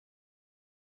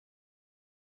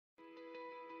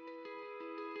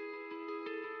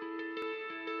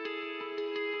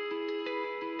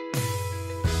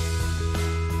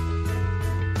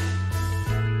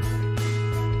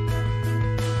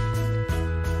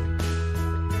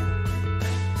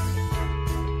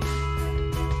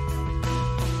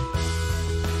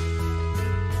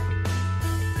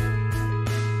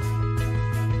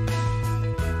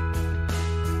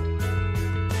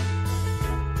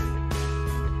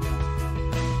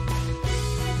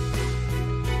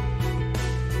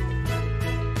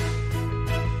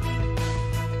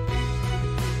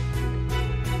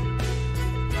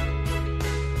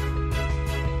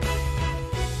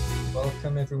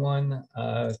everyone,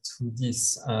 to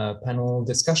this panel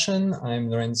discussion. I'm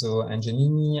Lorenzo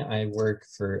Angiolini. I work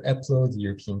for EPLO, the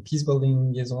European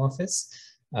Peacebuilding Liaison Office.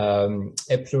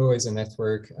 EPLO is a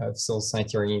network of civil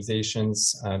society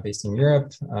organizations based in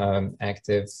Europe,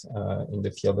 active in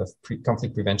the field of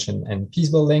conflict prevention and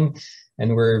peacebuilding.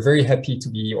 And we're very happy to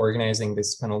be organizing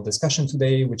this panel discussion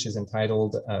today, which is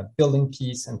entitled Building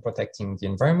Peace and Protecting the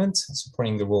Environment,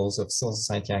 Supporting the Roles of Civil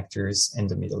Society Actors in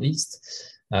the Middle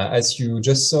East. As you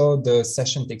just saw, the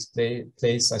session takes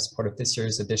place as part of this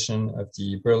year's edition of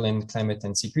the Berlin Climate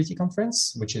and Security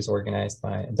Conference, which is organized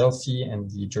by Adelphi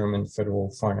and the German Federal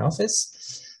Foreign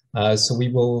Office. So we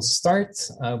will start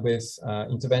with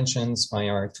interventions by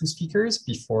our two speakers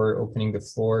before opening the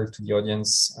floor to the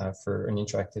audience for an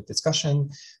interactive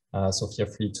discussion. So feel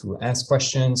free to ask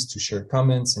questions, to share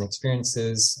comments and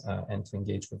experiences, and to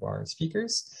engage with our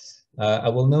speakers. I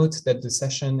will note that the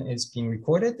session is being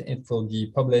recorded. It will be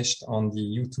published on the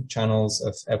YouTube channels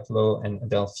of EPLO and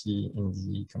Adelphi in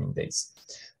the coming days.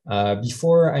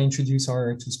 Before I introduce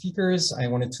our two speakers, I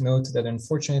wanted to note that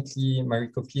unfortunately,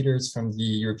 Mariko Peters from the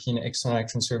European External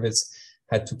Action Service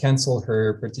had to cancel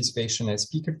her participation as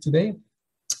speaker today.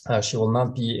 She will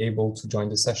not be able to join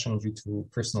the session due to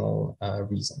personal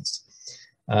reasons.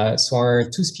 So our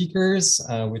two speakers,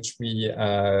 which we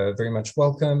very much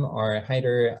welcome, are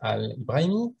Haider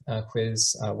Al-Ibrahimi, who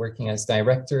is working as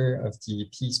director of the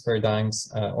Peace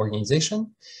Paradigms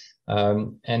organization.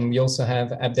 And we also have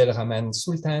Abdelrahman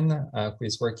Sultan, who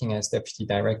is working as deputy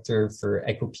director for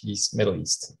EcoPeace Middle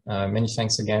East. Many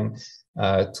thanks again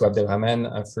to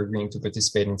Abdelrahman for agreeing to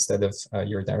participate instead of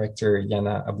your director,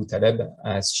 Yana Abu Taleb,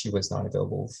 as she was not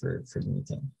available for the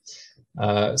meeting.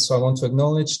 So I want to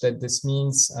acknowledge that this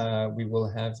means we will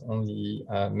have only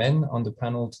men on the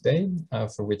panel today,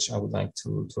 for which I would like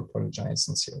to apologize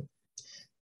sincerely.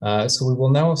 So we will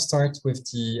now start with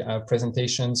the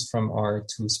presentations from our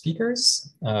two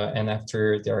speakers, and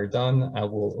after they are done, I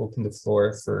will open the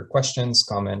floor for questions,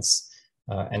 comments,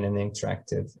 and an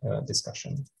interactive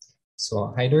discussion.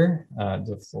 So Haider,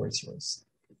 the floor is yours.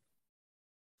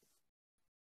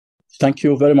 Thank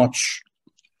you very much.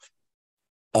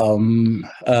 Good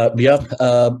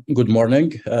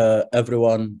morning,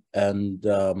 everyone, and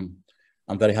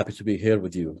I'm very happy to be here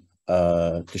with you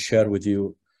to share with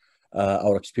you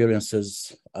our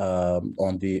experiences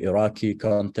on the Iraqi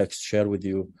context, share with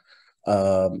you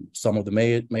some of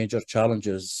the major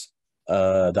challenges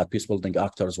that peacebuilding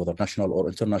actors, whether national or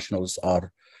internationals,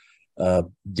 are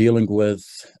dealing with.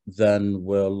 Then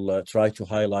we'll try to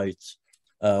highlight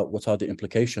what are the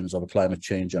implications of climate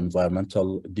change and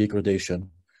environmental degradation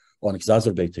on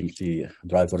exacerbating the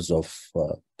drivers of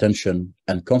tension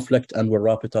and conflict, and we'll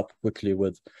wrap it up quickly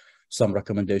with some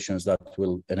recommendations that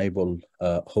will enable,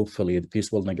 hopefully, the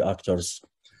peacebuilding actors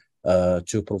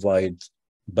to provide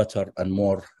better and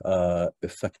more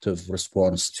effective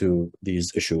response to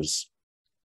these issues.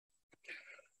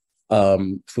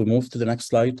 If we move to the next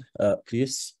slide,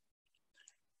 please.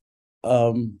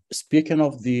 Speaking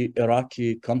of the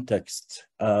Iraqi context,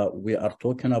 we are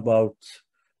talking about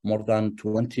more than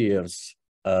 20 years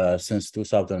since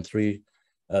 2003,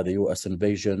 the US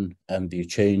invasion and the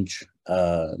change,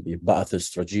 the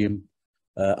Ba'athist regime.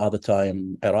 At the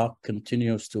time, Iraq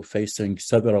continues to facing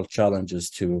several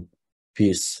challenges to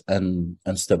peace and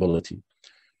stability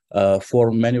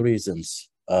for many reasons,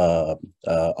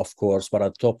 of course, but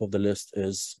at the top of the list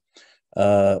is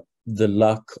the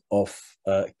lack of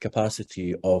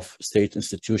capacity of state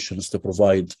institutions to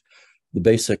provide the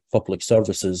basic public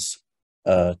services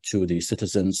to the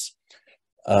citizens,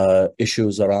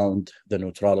 issues around the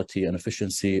neutrality and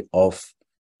efficiency of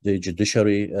the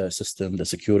judiciary system, the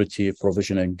security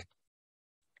provisioning,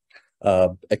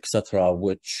 etc.,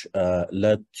 which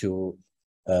led to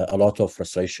a lot of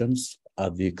frustrations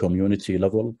at the community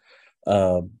level,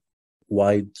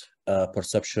 wide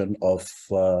perception of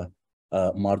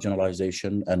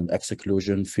marginalization and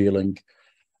exclusion, feeling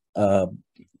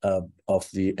of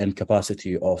the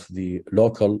incapacity of the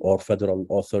local or federal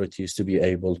authorities to be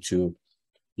able to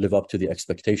live up to the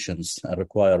expectations and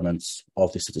requirements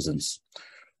of the citizens.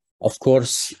 Of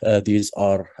course, these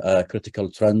are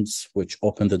critical trends which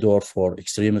open the door for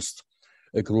extremist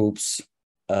groups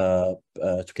to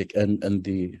kick in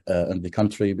the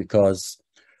country, because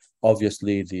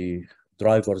obviously the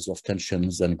drivers of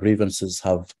tensions and grievances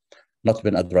have not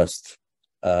been addressed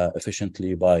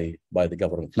efficiently by the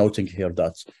government. Noting here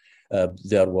that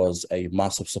there was a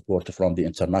massive support from the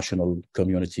international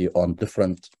community on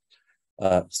different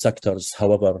sectors.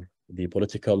 However, the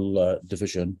political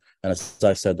division, and as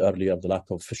I said earlier, the lack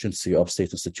of efficiency of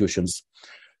state institutions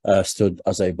stood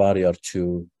as a barrier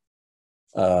to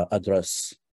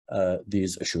address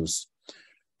these issues.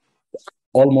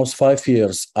 Almost 5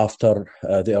 years after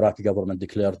the Iraqi government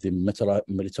declared the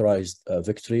militarized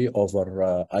victory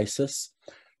over ISIS,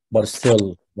 but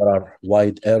still there are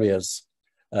wide areas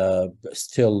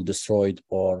still destroyed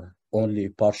or only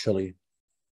partially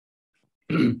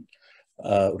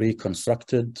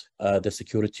reconstructed. The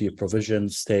security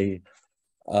provisions stay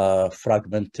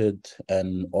fragmented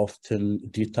and often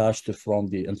detached from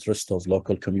the interest of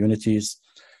local communities.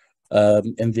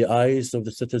 In the eyes of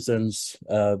the citizens,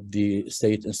 the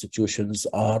state institutions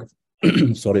are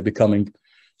becoming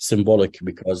symbolic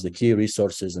because the key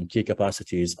resources and key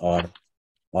capacities are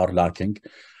lacking.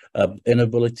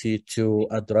 Inability to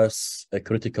address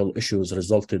critical issues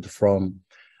resulted from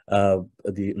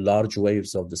the large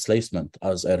waves of displacement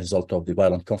as a result of the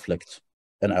violent conflict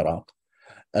in Iraq,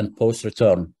 and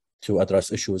post-return to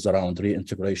address issues around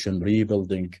reintegration,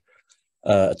 rebuilding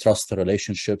trust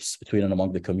relationships between and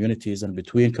among the communities and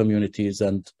between communities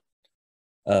and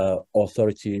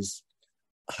authorities,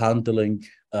 handling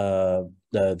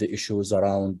the issues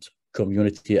around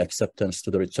community acceptance to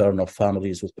the return of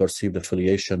families with perceived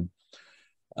affiliation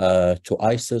to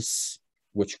ISIS,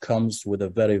 which comes with a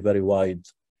very, very wide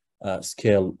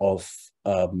scale of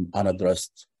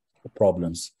unaddressed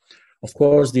problems. Of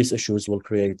course, these issues will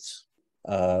create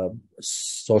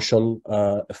social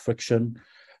friction,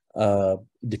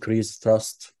 decreased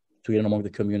trust between and among the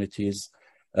communities,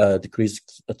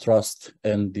 decreased trust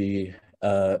in the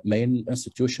main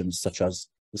institutions such as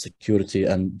the security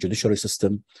and judiciary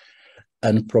system,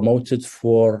 and promoted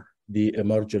for the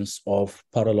emergence of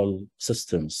parallel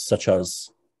systems, such as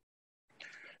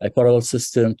a parallel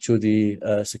system to the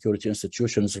security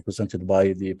institutions represented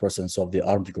by the presence of the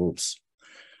armed groups,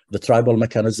 the tribal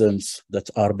mechanisms that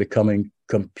are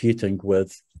competing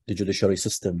with the judiciary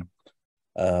system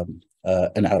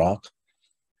in Iraq,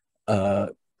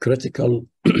 critical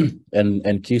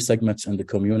and key segments in the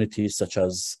community, such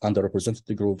as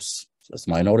underrepresented groups, as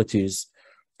minorities,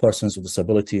 persons with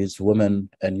disabilities, women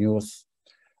and youth,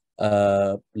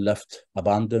 left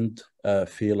abandoned,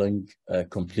 feeling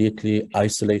completely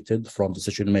isolated from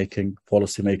decision-making,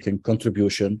 policy-making,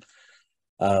 contribution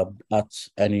at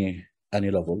any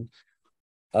level.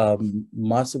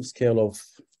 Massive scale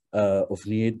of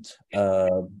need,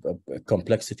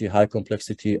 complexity, high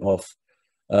complexity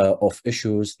of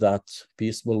issues that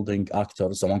peace-building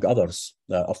actors, among others,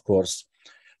 of course,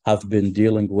 have been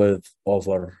dealing with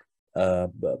over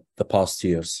the past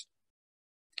years.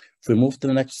 If we move to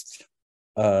the next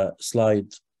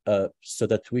slide, so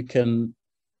that we can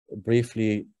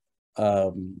briefly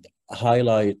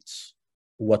highlight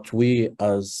what we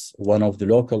as one of the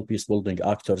local peace-building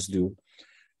actors do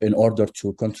in order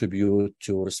to contribute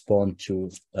to respond to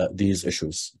these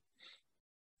issues.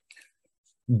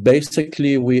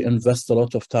 Basically, we invest a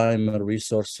lot of time and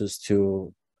resources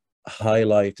to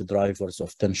highlight drivers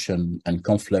of tension and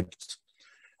conflict,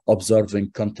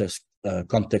 observing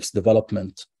context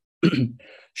development,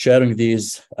 sharing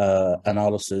these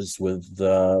analysis with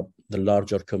the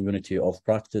larger community of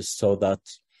practice so that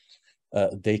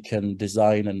they can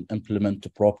design and implement a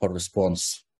proper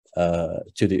response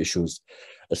to the issues,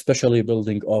 especially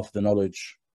building off the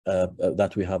knowledge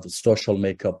that we have, the social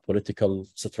makeup, political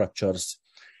structures,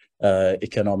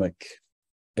 economic,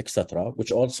 etc.,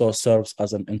 which also serves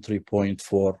as an entry point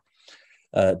for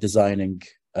designing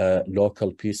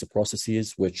local peace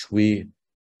processes, which we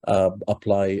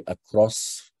apply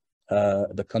across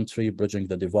the country, bridging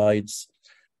the divides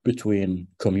between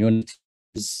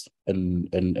communities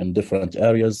in different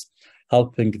areas,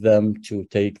 helping them to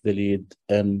take the lead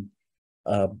in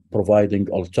providing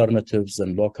alternatives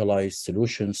and localized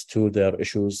solutions to their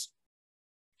issues,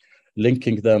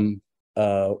 linking them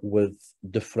with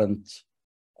different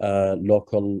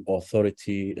local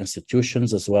authority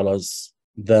institutions, as well as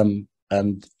them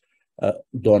and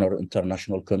donor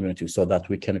international community, so that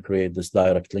we can create this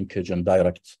direct linkage and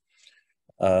direct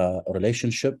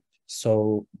relationship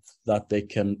so that they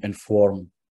can inform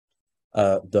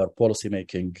their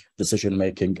policy-making,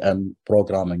 decision-making, and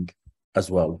programming as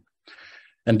well.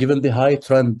 And given the high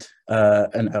trend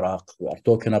in Iraq, we are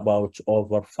talking about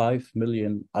over 5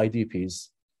 million IDPs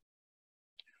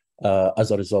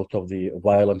as a result of the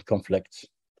violent conflict.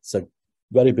 It's a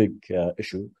very big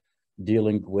issue,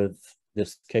 dealing with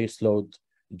this caseload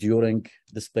during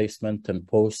displacement and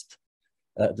post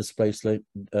displacement.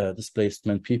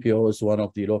 PPO is one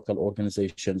of the local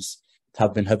organizations that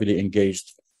have been heavily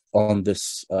engaged on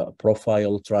this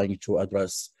profile, trying to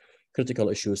address critical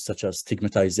issues such as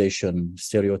stigmatization,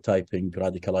 stereotyping,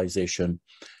 radicalization,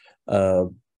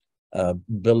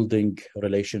 building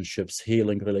relationships,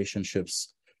 healing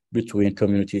relationships between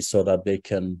communities so that they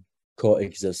can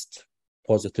coexist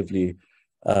positively,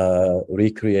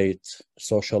 recreate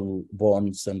social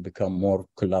bonds, and become more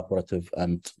collaborative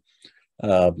and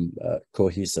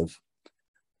cohesive.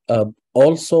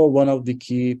 Also, one of the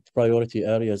key priority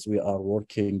areas we are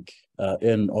working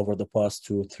in over the past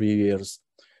 2-3 years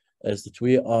is that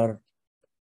we are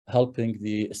helping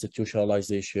the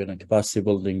institutionalization and capacity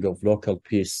building of local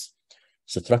peace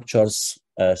structures,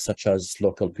 such as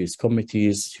local peace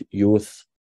committees, youth,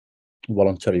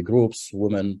 voluntary groups,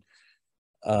 women,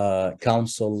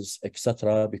 councils,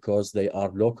 etc., because they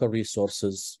are local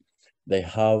resources. They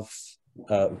have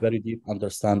a very deep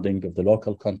understanding of the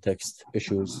local context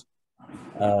issues.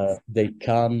 They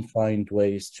can find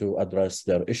ways to address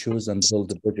their issues and build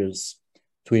the bridges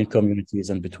between communities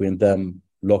and between them,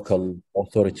 local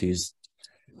authorities,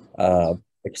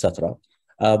 etc.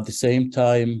 At the same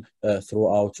time,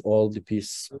 throughout all the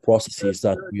peace processes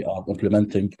that we are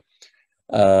implementing,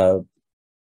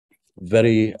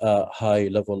 very high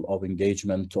level of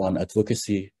engagement on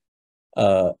advocacy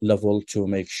level to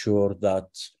make sure that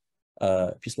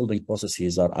peace building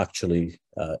processes are actually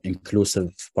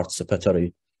inclusive,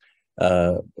 participatory,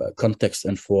 context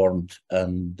informed,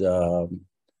 and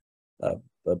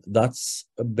that's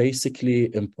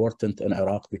basically important in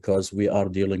Iraq because we are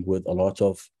dealing with a lot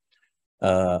of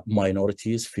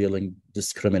minorities feeling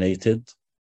discriminated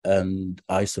and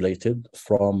isolated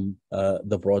from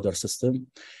the broader system,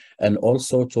 and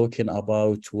also talking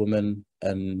about women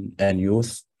and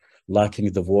youth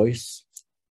lacking the voice,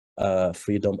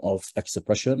 freedom of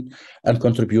expression, and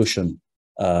contribution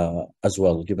as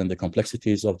well, given the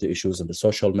complexities of the issues and the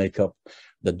social makeup,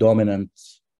 the dominant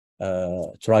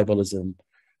tribalism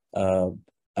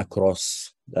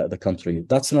across the country.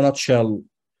 That's in a nutshell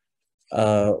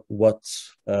what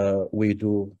we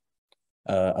do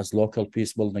as local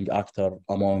peace building actor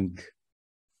among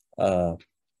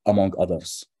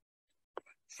others.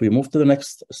 If we move to the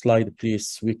next slide,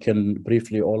 please, we can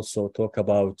briefly also talk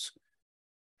about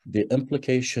the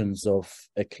implications of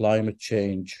a climate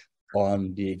change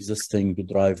on the existing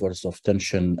drivers of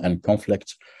tension and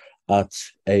conflict at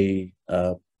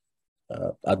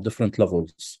different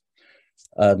levels.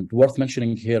 And worth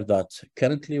mentioning here that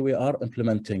currently we are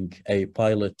implementing a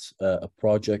pilot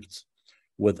project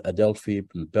with Adelphi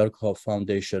and Berghoff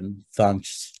Foundation,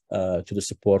 thanks to the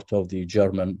support of the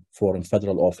German Foreign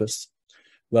Federal Office.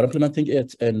 We're implementing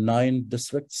it in 9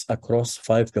 districts across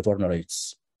 5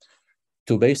 governorates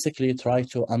to basically try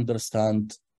to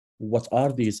understand what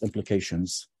are these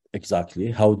implications exactly,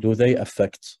 how do they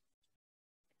affect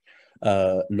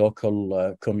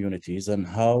local communities, and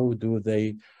how do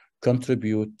they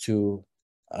contribute to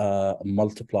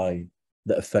multiply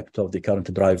the effect of the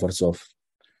current drivers of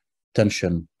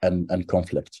tension and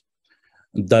conflict.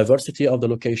 Diversity of the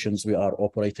locations we are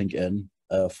operating in,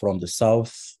 from the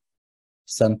south,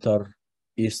 center,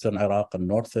 eastern Iraq, and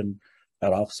northern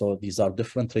Iraq. So these are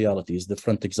different realities,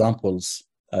 different examples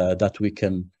that we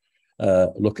can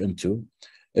look into.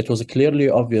 It was clearly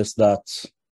obvious that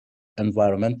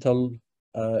environmental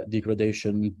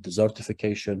degradation,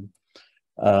 desertification,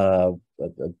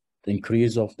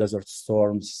 increase of desert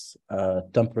storms,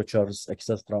 temperatures,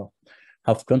 etc.,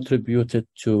 have contributed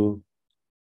to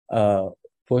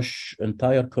push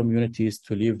entire communities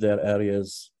to leave their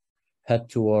areas, head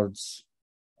towards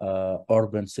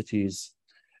urban cities,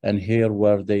 and here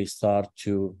where they start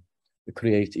to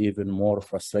create even more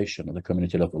frustration at the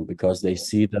community level because they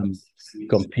see them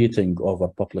competing over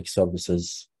public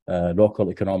services, local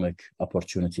economic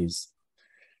opportunities,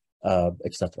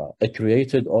 etc. It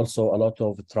created also a lot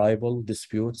of tribal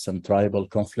disputes and tribal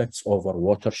conflicts over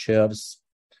water shares,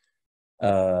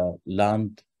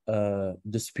 land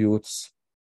disputes,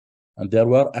 and there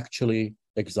were actually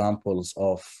examples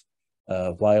of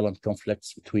violent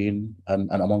conflicts between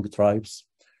and among tribes,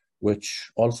 which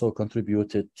also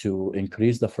contributed to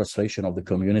increase the frustration of the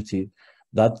community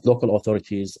that local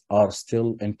authorities are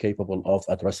still incapable of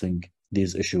addressing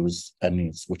these issues and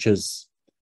needs, which is,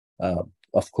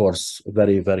 of course,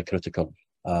 very, very critical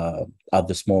at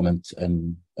this moment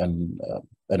in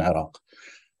Iraq.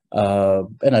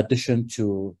 In addition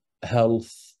to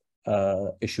health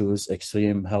issues,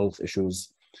 extreme health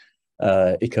issues,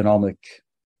 economic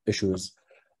issues,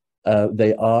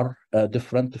 they are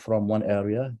different from one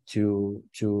area to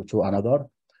another,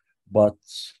 but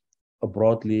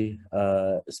broadly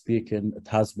speaking, it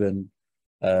has been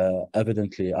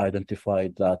evidently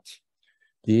identified that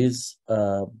these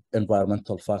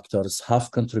environmental factors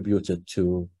have contributed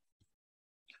to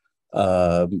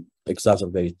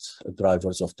exacerbate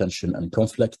drivers of tension and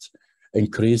conflict,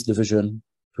 increase division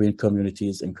between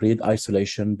communities, increase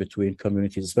isolation between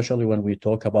communities, especially when we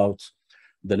talk about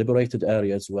the liberated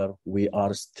areas where we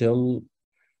are still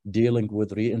dealing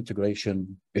with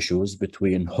reintegration issues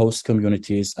between host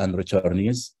communities and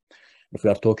returnees. If we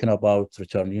are talking about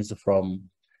returnees from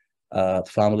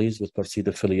families with perceived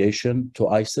affiliation to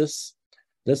ISIS,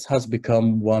 this has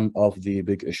become one of the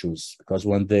big issues, because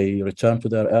when they return to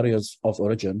their areas of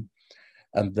origin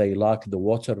and they lack the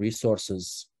water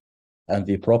resources and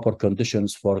the proper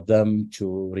conditions for them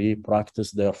to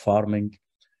re-practice their farming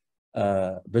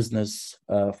business,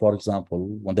 for example,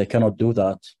 when they cannot do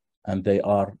that and they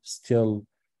are still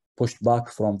pushed back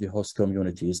from the host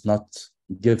communities, not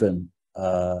given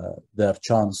their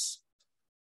chance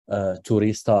to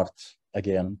restart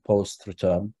again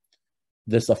post-return,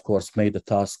 this, of course, made the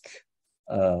task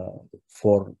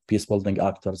for peace-building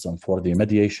actors and for the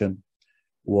mediation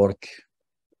work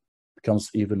becomes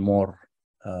even more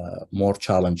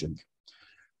challenging.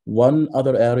 One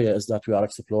other area is that we are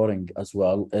exploring as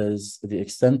well is the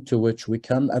extent to which we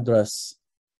can address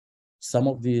some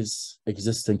of these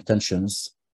existing tensions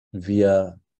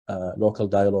via local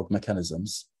dialogue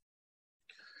mechanisms,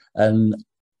 and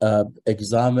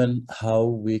examine how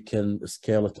we can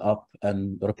scale it up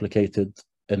and replicate it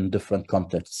in different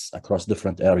contexts across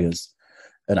different areas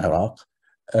in Iraq.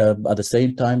 At the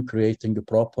same time, creating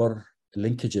proper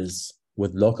linkages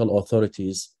with local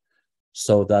authorities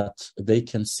so that they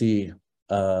can see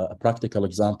practical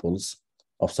examples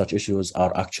of such issues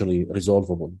are actually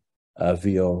resolvable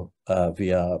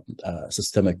via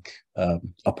systemic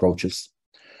approaches.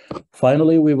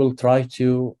 Finally, we will try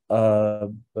to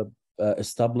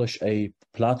establish a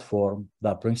platform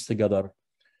that brings together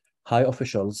high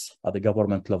officials at the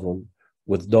government level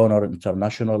with donor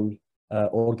international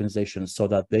organizations so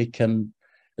that they can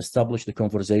establish the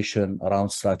conversation around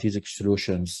strategic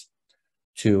solutions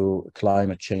to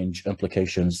climate change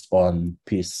implications on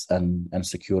peace and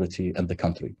security in the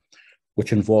country,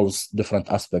 which involves different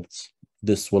aspects.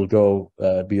 This will go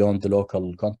beyond the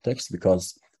local context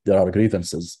because there are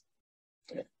grievances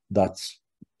that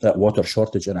water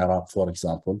shortage in Iraq, for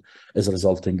example, is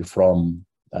resulting from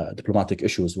diplomatic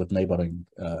issues with neighboring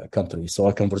countries. So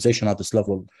a conversation at this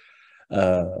level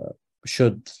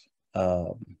should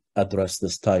address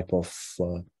this type of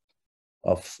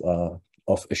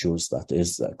issues, that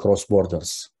is cross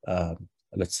borders,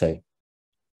 let's say.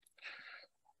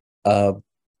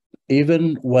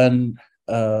 Even when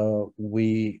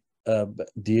we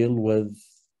deal with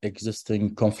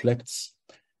existing conflicts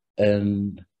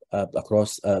and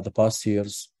across the past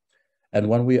years, and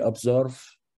when we observe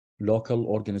local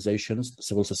organizations,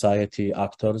 civil society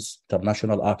actors,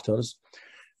 international actors,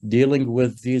 dealing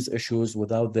with these issues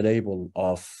without the label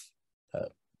of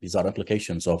these are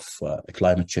implications of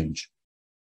climate change.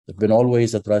 They've been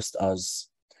always addressed as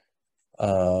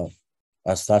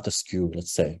status quo,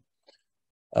 let's say.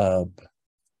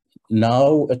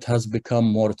 Now it has become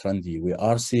more trendy. We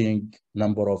are seeing a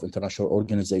number of international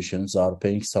organizations are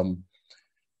paying some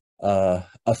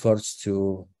efforts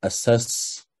to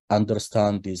assess,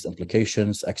 understand these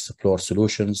implications, explore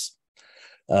solutions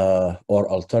or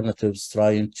alternatives,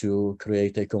 trying to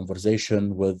create a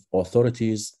conversation with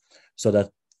authorities so that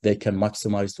they can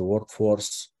maximize the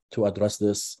workforce to address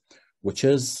this, which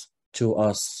is, to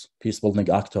us, peace-building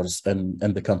actors in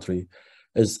the country,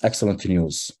 is excellent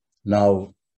news.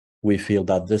 Now we feel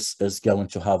that this is going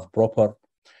to have proper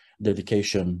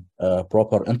dedication,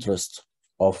 proper interest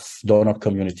of donor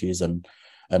communities and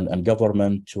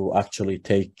government to actually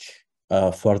take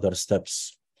further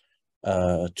steps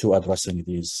to addressing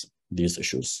these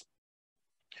issues.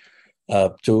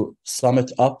 To sum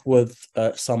it up with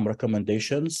some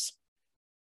recommendations,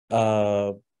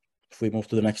 if we move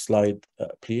to the next slide,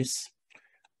 please,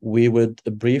 we would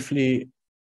briefly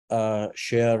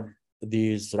share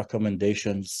these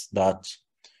recommendations that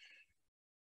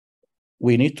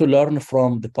we need to learn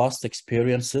from the past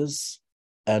experiences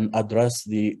and address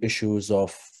the issues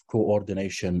of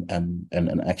coordination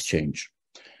and exchange.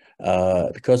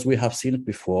 Because we have seen it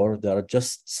before, there are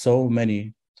just so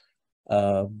many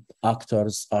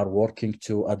actors are working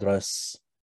to address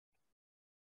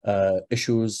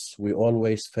issues. We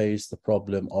always face the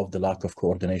problem of the lack of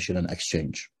coordination and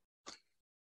exchange.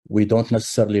 We don't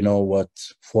necessarily know what,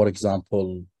 for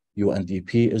example,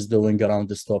 UNDP is doing around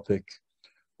this topic,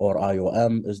 or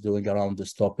IOM is doing around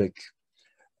this topic,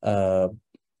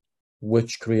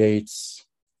 which creates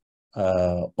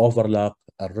overlap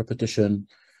and repetition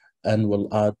and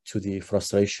will add to the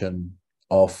frustration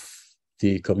of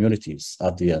the communities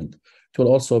at the end. It will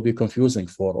also be confusing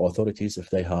for authorities if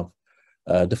they have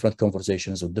different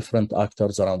conversations with different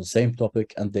actors around the same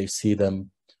topic and they see them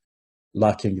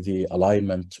lacking the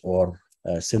alignment or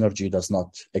synergy does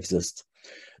not exist.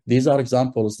 These are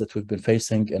examples that we've been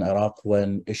facing in Iraq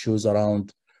when issues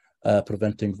around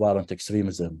preventing violent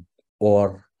extremism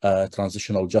or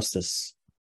transitional justice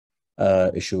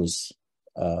issues.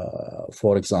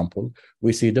 For example,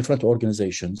 we see different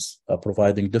organizations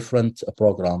providing different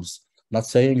programs, not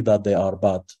saying that they are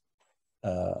bad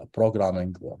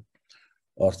programming,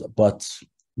 but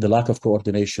the lack of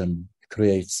coordination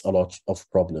creates a lot of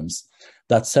problems.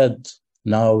 That said,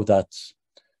 now that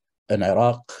in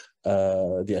Iraq,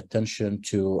 the attention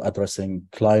to addressing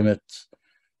climate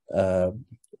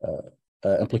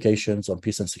implications on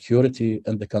peace and security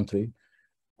in the country,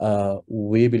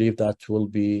 we believe that will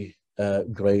be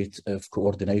great if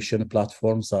coordination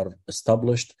platforms are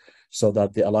established so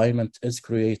that the alignment is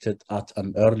created at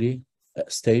an early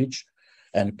stage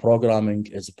and programming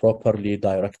is properly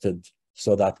directed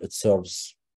so that it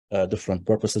serves different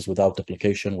purposes without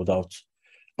duplication, without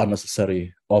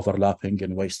unnecessary overlapping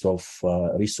and waste of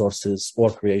resources or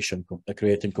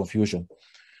creating confusion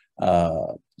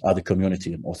at the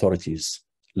community and authorities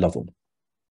level.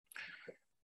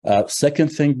 Second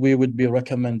thing we would be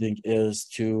recommending is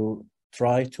to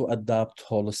try to adapt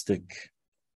holistic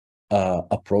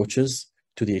approaches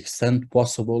to the extent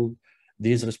possible.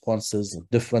 These responses,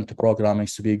 different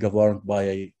programmings to be governed by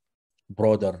a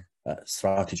broader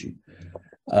strategy.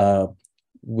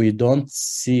 We don't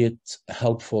see it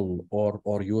helpful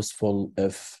or useful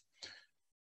if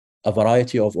a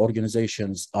variety of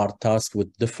organizations are tasked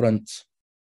with different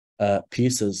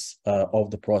pieces of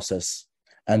the process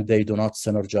and they do not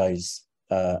synergize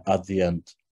at the end.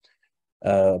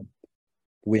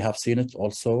 We have seen it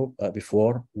also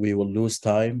before. We will lose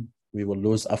time, we will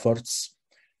lose efforts,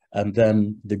 and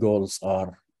then the goals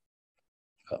are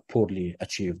poorly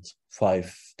achieved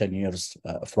 5-10 years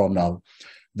from now.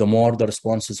 The more the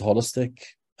response is holistic,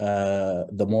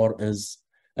 the more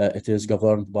it is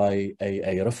governed by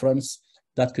a reference.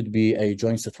 That could be a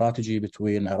joint strategy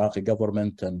between Iraqi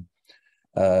government and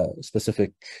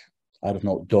specific, I don't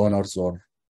know, donors or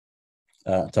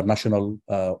international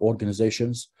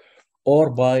organizations, or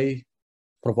by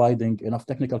providing enough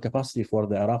technical capacity for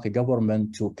the Iraqi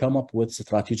government to come up with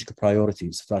strategic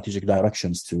priorities, strategic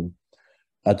directions to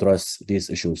address these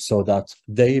issues so that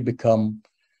they become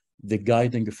the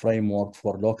guiding framework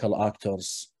for local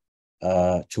actors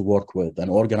to work with and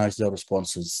organize their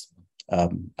responses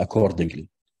accordingly.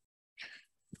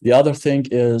 The other thing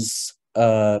is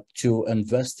to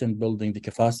invest in building the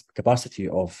capacity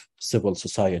of civil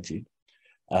society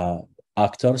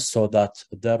actors so that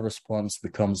their response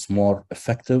becomes more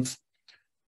effective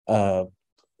and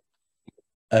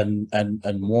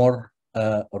more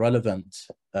relevant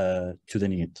to the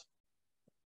need.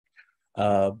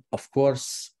 Of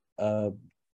course,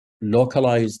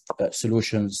 localized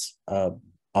solutions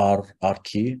are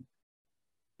key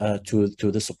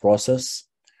to this process.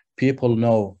 People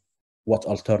know what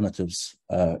alternatives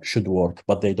should work,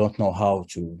 but they don't know how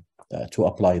to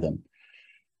apply them.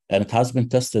 And it has been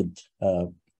tested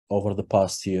over the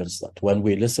past years that when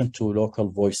we listen to local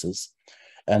voices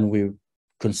and we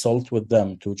consult with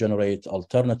them to generate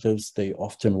alternatives, they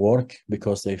often work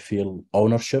because they feel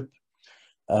ownership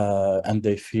and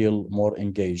they feel more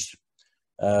engaged.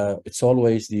 It's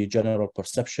always the general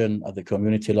perception at the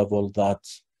community level that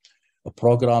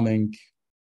programming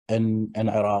in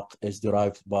Iraq is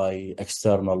derived by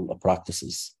external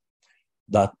practices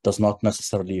that does not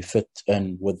necessarily fit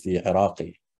in with the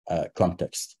Iraqi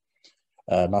context,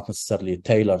 not necessarily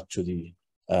tailored to the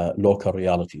local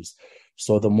realities.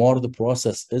 So the more the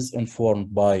process is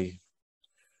informed by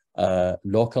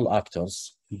local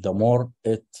actors, the more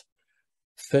it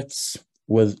fits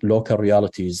with local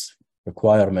realities,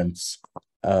 requirements,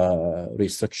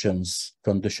 restrictions,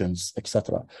 conditions,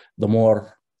 etc., the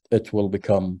more it will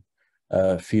become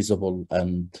feasible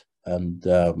and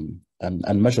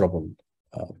measurable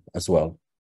as well.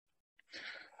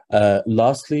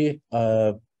 Lastly,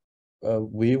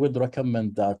 we would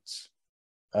recommend that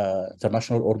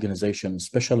international organizations,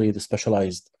 especially the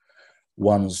specialized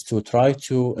ones, to try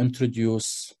to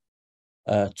introduce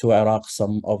to Iraq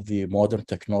some of the modern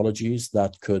technologies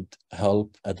that could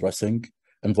help addressing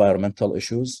environmental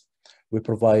issues. We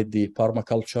provide the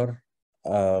permaculture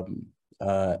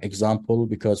example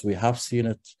because we have seen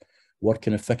it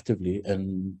working effectively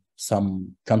in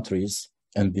some countries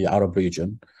in the Arab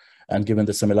region, and given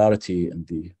the similarity in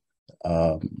the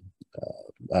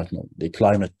I don't know, the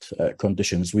climate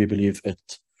conditions, we believe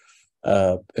it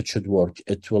should work.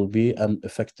 It will be an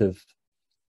effective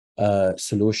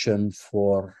solution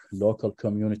for local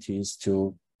communities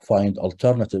to find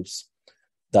alternatives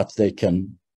that they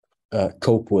can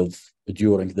cope with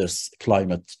during this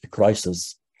climate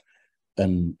crisis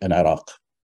in Iraq.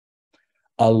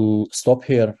 I'll stop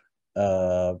here.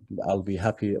 I'll be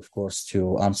happy, of course,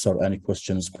 to answer any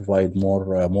questions, provide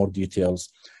more details.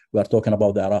 We are talking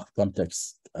about the Iraq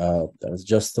context. There's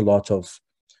just a lot of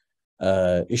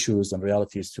issues and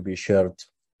realities to be shared,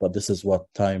 but this is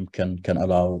what time can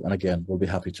allow. And again, we'll be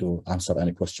happy to answer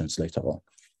any questions later on.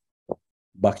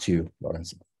 Back to you,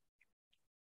 Lorenzo.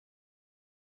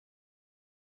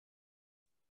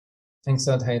 Thanks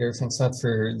a lot, Haider. Thanks a lot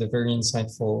for the very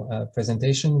insightful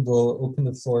presentation. We'll open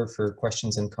the floor for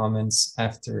questions and comments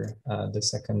after the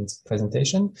second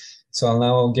presentation. So I'll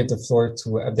now give the floor to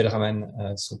Abdelrahman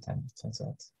Sultan. Thanks a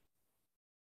lot.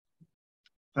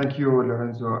 Thank you,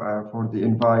 Lorenzo, for the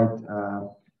invite.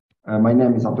 My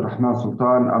name is Abdelrahman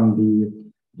Sultan. I'm the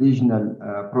Regional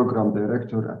Program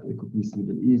Director at EcoPeace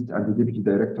Middle East and the Deputy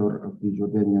Director of the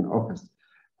Jordanian office.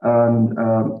 And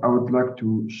I would like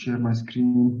to share my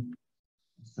screen.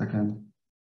 Second.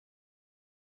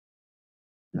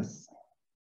 Yes.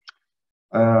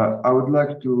 I would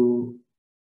like to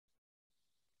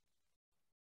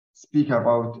speak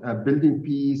about building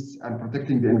peace and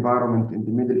protecting the environment in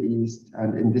the Middle East.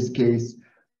 And in this case,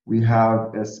 we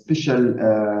have a special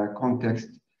context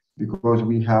because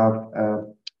we have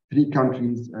three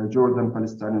countries, Jordan,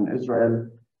 Palestine, and Israel.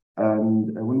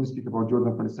 And when we speak about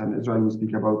Jordan, Palestine, and Israel, we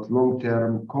speak about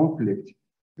long-term conflict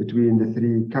between the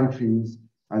three countries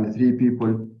and the three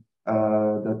people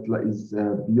that is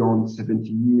beyond 70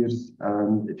 years.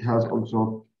 And it has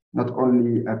also not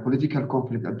only a political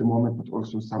conflict at the moment, but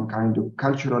also some kind of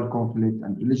cultural conflict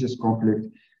and religious conflict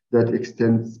that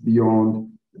extends beyond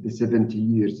the 70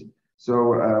 years. So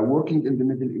working in the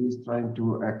Middle East, trying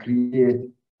to create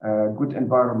a good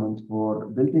environment for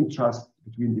building trust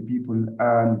between the people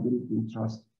and building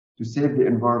trust to save the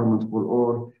environment for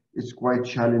all is quite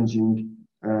challenging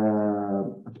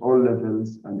at all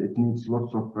levels, and it needs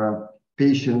lots of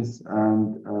patience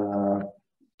and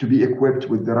to be equipped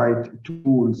with the right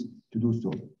tools to do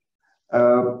so.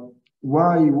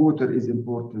 Why water is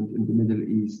important in the Middle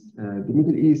East? The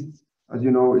Middle East, as you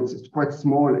know, it's quite a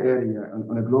small area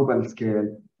on a global scale,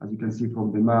 as you can see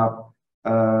from the map,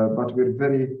 but we're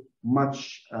very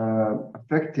much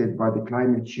affected by the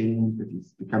climate change that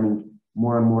is becoming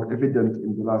more and more evident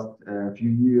in the last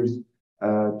few years.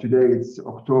 Today it's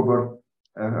October,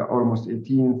 almost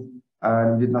 18th,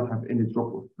 and we did not have any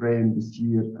drop of rain this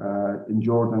year in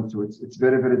Jordan. So it's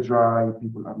very, very dry.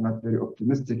 People are not very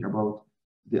optimistic about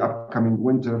the upcoming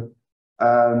winter.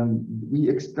 We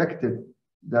expected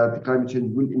that the climate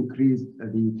change will increase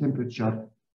the temperature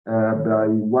by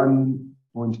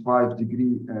 1.5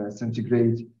 degree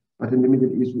centigrade. But in the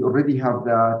Middle East, we already have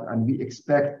that, and we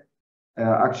expect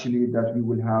actually that we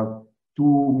will have 2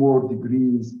 more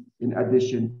degrees in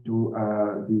addition to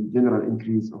the general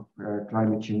increase of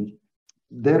climate change.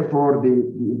 Therefore, the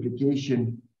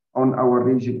implication on our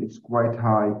region is quite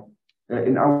high.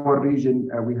 In our region,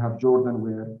 we have Jordan,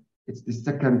 where it's the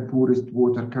second poorest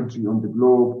water country on the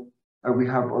globe. We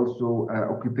have also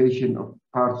occupation of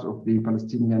parts of the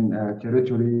Palestinian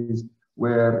territories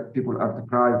where people are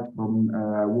deprived from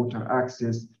water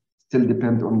access, still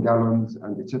depend on gallons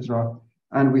and etc.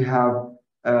 And we have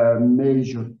a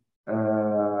major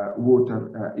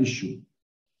water issue.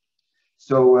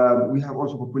 So we have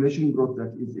also population growth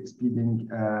that is exceeding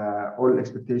all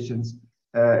expectations.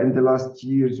 In the last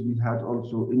years, we had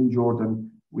also in Jordan,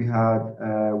 we had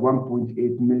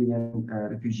 1.8 million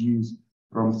refugees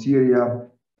from Syria,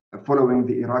 following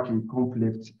the Iraqi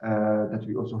conflict that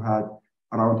we also had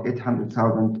around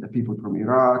 800,000 people from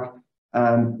Iraq.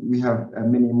 And we have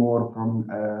many more from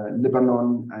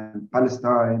Lebanon and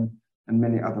Palestine and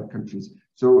many other countries.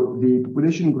 So the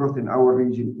population growth in our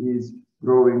region is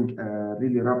growing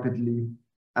really rapidly,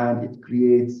 and it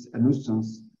creates a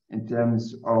nuisance in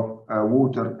terms of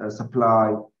water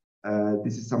supply.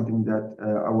 This is something that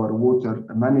our water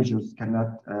managers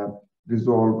cannot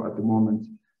resolve at the moment.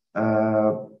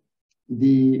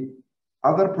 The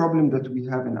other problem that we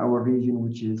have in our region,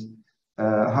 which is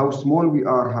how small we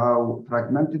are, how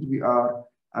fragmented we are,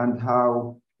 and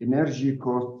how energy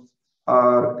costs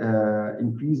are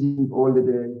increasing all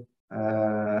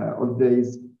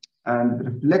days, and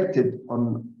reflected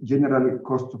on general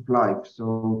cost of life.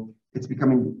 So it's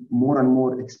becoming more and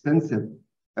more expensive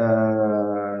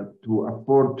to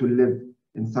afford to live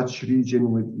in such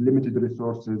region with limited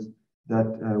resources that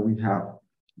we have.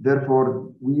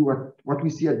 Therefore, what we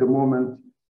see at the moment,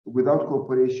 without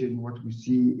cooperation, what we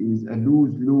see is a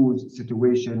lose-lose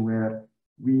situation where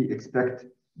we expect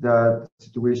that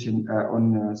situation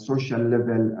on a social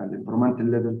level and environmental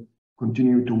level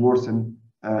continue to worsen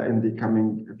in the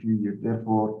coming few years.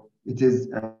 Therefore, it is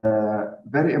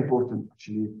very important,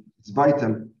 actually, it's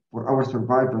vital for our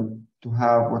survival to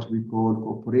have what we call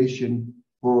cooperation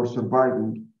for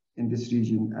surviving in this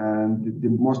region. And the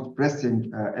most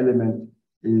pressing element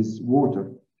is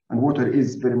water. And water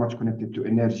is very much connected to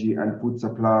energy and food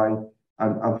supply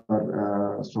and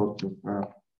other sorts of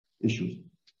issues.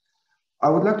 I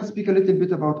would like to speak a little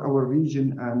bit about our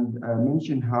region and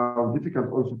mention how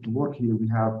difficult also to work here. We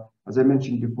have, as I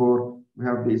mentioned before, we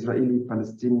have the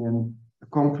Israeli-Palestinian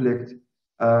conflict.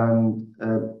 And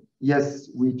yes,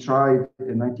 we tried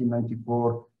in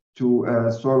 1994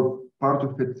 to solve part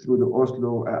of it through the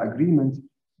Oslo Agreement,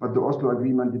 but the Oslo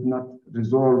Agreement did not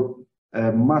resolve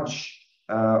much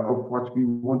of what we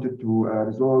wanted to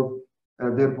resolve.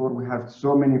 Therefore, we have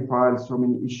so many files, so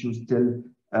many issues still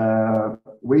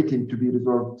waiting to be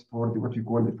resolved for what we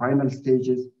call the final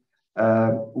stages.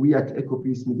 We at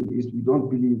EcoPeace Middle East, we don't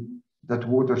believe that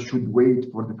water should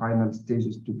wait for the final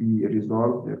stages to be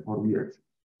resolved. Therefore,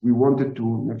 we wanted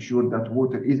to make sure that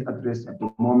water is addressed at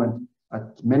the moment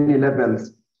at many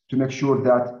levels to make sure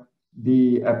that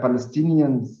the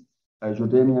Palestinians,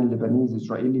 Jordanian, Lebanese,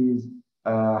 Israelis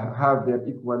have their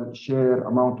equal share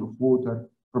amount of water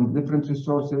from different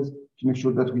resources, to make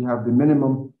sure that we have the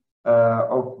minimum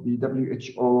of the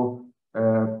WHO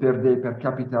per day per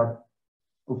capita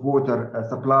of water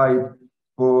supplied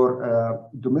for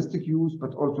domestic use,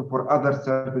 but also for other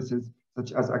services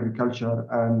such as agriculture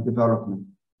and development.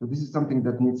 So this is something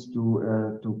that needs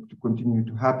to continue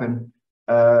to happen.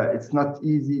 It's not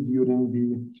easy during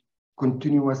the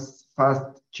continuous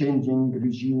fast changing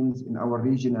regimes in our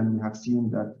region, and we have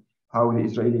seen that how the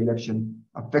Israeli election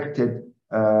affected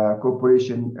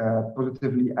cooperation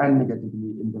positively and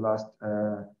negatively in the last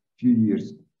few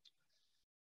years.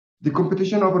 The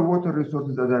competition over water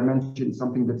resources, as I mentioned, is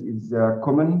something that is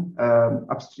common,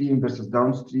 upstream versus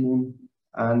downstream,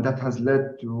 and that has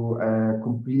led to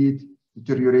complete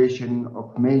deterioration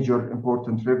of major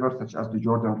important rivers, such as the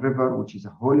Jordan River, which is a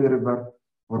holy river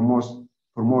for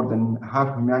more than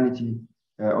half humanity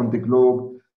on the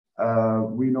globe.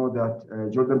 We know that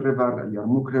Jordan River and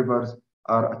Yarmouk rivers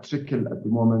are a trickle at the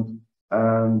moment,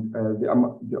 and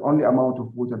the only amount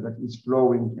of water that is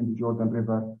flowing in the Jordan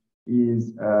River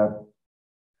is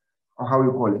how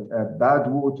you call it, bad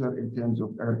water in terms of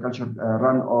agriculture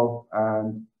runoff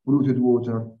and polluted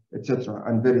water, etc.,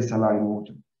 and very saline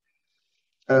water.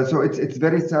 So it's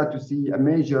very sad to see a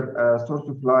major source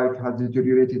of life has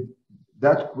deteriorated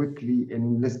that quickly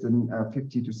in less than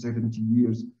 50 to 70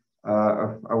 years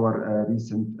of our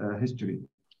recent history.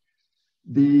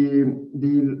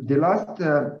 The last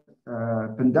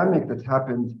pandemic that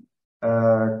happened,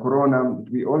 Corona,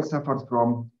 we all suffered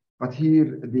from, but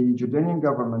here the Jordanian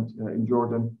government in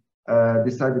Jordan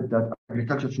decided that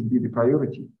agriculture should be the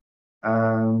priority,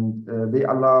 and they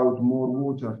allowed more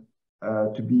water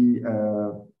to be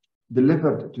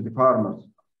delivered to the farmers.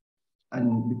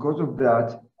 And because of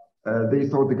that, they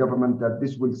thought, the government, that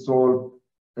this will solve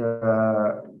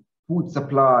food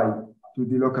supply to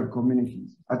the local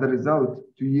communities. As a result,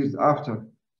 2 years after,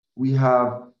 we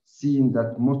have seen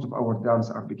that most of our dams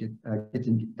are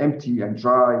getting empty and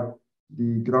dry.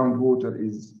 The groundwater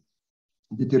is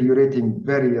deteriorating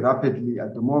very rapidly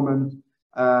at the moment,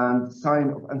 and sign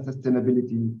of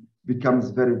unsustainability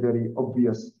becomes very, very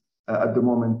obvious at the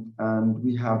moment. And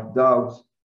we have doubts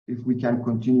if we can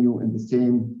continue in the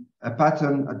same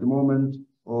pattern at the moment,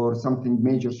 or something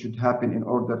major should happen in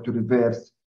order to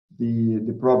reverse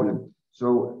the problem.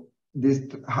 So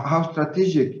how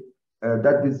strategic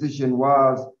that decision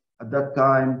was at that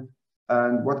time,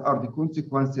 and what are the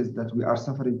consequences that we are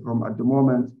suffering from at the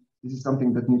moment, this is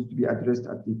something that needs to be addressed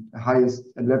at the highest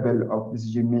level of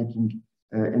decision making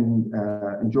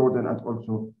in Jordan, and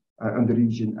also in the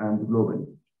region and globally.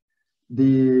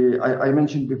 I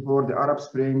mentioned before, the Arab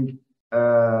Spring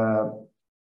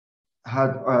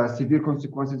had severe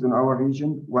consequences in our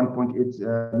region.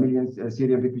 1.8 million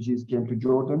Syrian refugees came to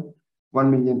Jordan.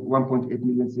 1.8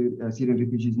 million Syrian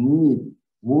refugees need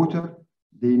water.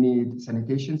 They need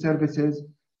sanitation services.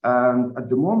 And at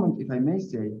the moment, if I may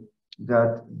say,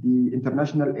 that the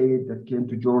international aid that came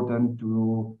to Jordan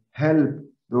to help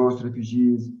those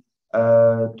refugees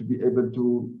to be able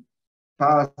to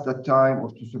pass that time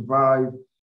or to survive,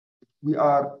 we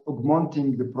are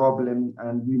augmenting the problem,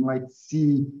 and we might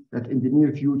see that in the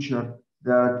near future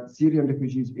that Syrian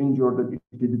refugees in Jordan,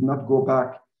 if they did not go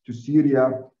back to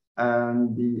Syria,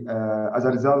 and as a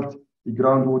result, the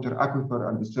groundwater aquifer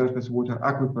and the surface water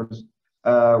aquifers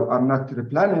are not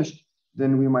replenished,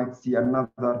 then we might see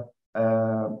another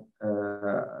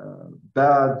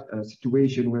bad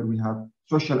situation where we have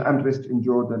social unrest in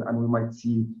Jordan, and we might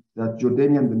see that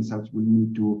Jordanians themselves will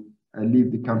need to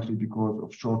leave the country because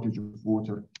of shortage of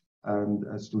water, and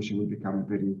the situation will become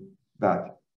very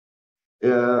bad.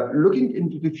 Looking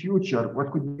into the future,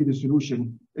 what could be the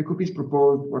solution? EcoPeace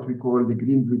proposed what we call the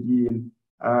Green Blue Deal.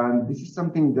 And this is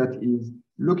something that is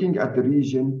looking at the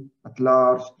region at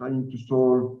large, trying to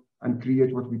solve and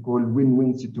create what we call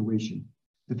win-win situation.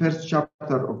 The first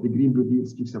chapter of the Green Blue Deal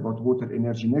speaks about water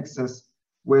energy nexus,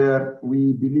 where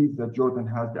we believe that Jordan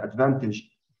has the advantage,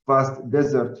 vast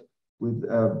desert with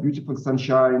beautiful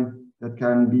sunshine that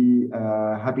can be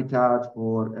habitat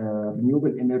for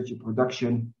renewable energy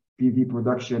production, PV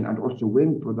production, and also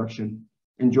wind production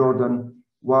in Jordan.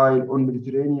 While on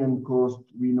Mediterranean coast,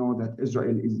 we know that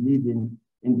Israel is leading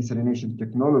in desalination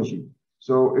technology.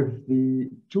 So if the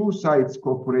two sides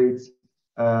cooperate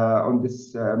on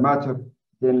this matter,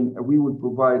 then we will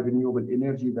provide renewable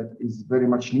energy that is very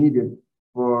much needed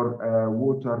for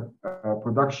water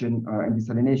production and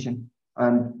desalination.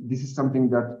 And this is something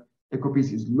that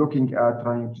EcoPeace is looking at,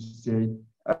 trying to say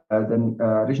then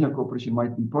regional cooperation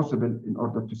might be possible in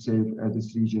order to save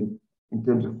this region in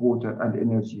terms of water and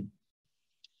energy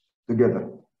together.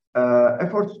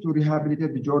 Efforts to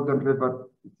rehabilitate the Jordan River,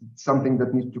 it's something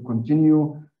that needs to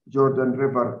continue. Jordan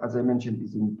River, as I mentioned,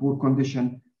 is in poor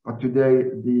condition, but today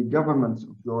the governments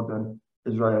of Jordan,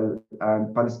 Israel,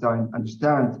 and Palestine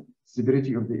understand the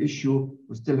severity of the issue.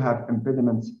 We still have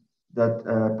impediments that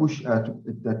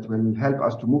that will help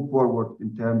us to move forward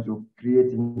in terms of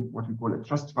creating what we call a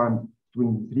trust fund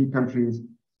between the three countries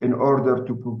in order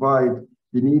to provide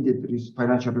the needed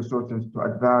financial resources to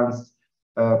advance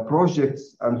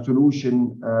projects and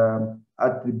solutions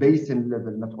at the basin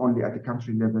level, not only at the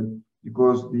country level,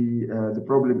 because the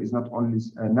problem is not only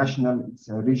national, it's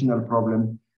a regional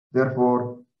problem.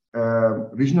 Therefore,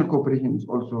 regional cooperation is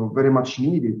also very much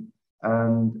needed,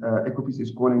 and EcoPeace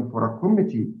is calling for a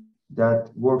committee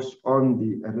that works on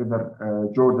the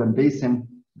river Jordan basin,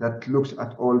 that looks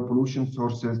at all pollution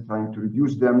sources, trying to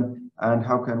reduce them, and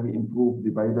how can we improve the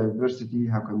biodiversity,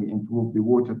 how can we improve the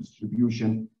water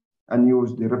distribution, and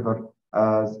use the river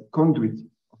as conduit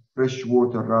of fresh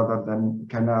water rather than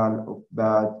canal of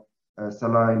bad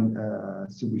saline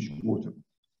sewage water.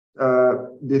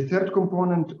 The third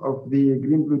component of the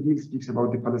Green Blue Deal speaks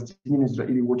about the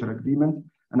Palestinian-Israeli water agreement.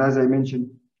 And as I mentioned,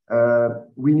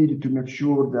 we needed to make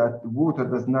sure that the water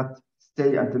does not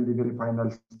stay until the very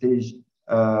final stage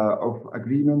of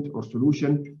agreement or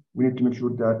solution. We need to make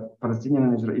sure that Palestinian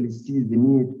and Israelis see the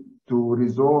need to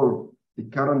resolve the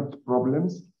current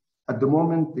problems. At the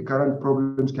moment, the current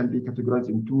problems can be categorized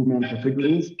in two main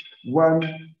categories. One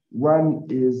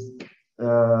is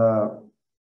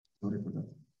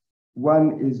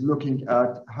looking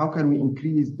at how can we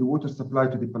increase the water supply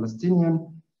to the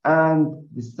Palestinian, and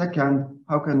the second,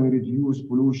 how can we reduce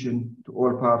pollution to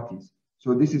all parties.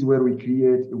 So this is where we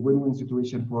create a win-win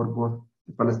situation for both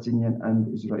the Palestinian and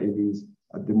Israelis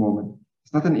at the moment.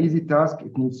 It's not an easy task.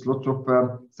 It needs lots of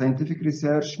scientific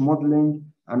research, modeling,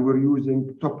 and we're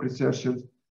using top researchers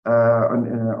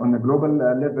on a global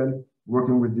level,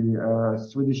 working with the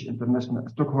Swedish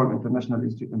Stockholm International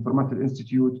Environmental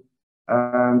Institute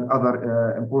and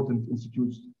other important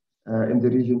institutes in the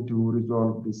region to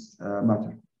resolve this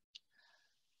matter.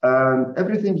 And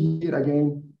everything here,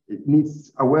 again, it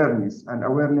needs awareness, and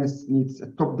awareness needs a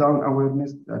top-down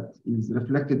awareness that is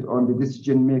reflected on the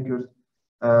decision makers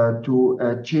to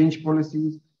change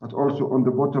policies, but also on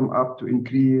the bottom up to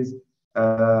increase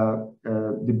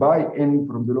the buy-in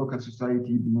from the local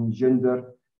society, being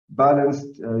gender,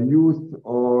 balanced youth,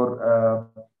 or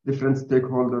different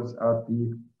stakeholders at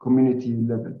the community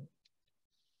level.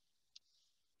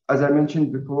 As I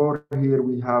mentioned before, here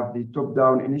we have the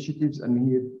top-down initiatives, and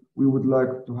here we would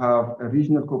like to have a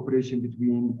regional cooperation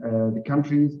between the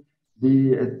countries.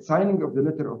 The signing of the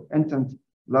letter of intent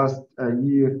last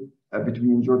year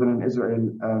between Jordan and Israel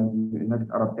and the United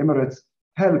Arab Emirates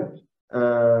helped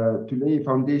to lay a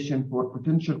foundation for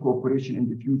potential cooperation in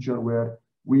the future, where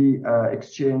we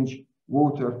exchange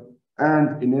water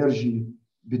and energy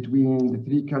between the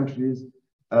three countries,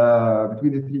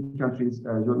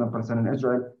 Jordan, Palestine, and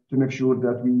Israel, to make sure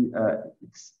that we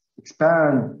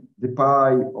expand the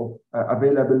pie of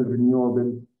available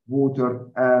renewable water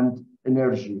and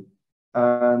energy,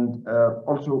 and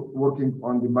also working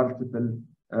on the multiple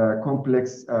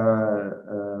complex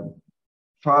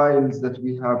files that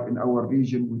we have in our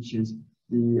region, which is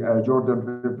the Jordan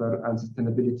River and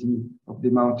sustainability of the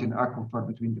mountain aquifer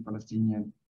between the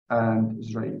Palestinian and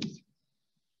Israelis.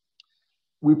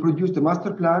 We produced a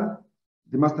master plan.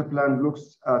 The master plan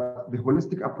looks at the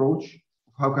holistic approach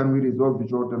of how can we resolve the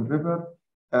Jordan River.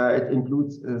 It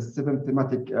includes 7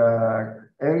 thematic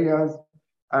areas,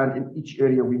 and in each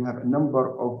area we have a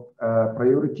number of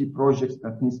priority projects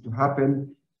that needs to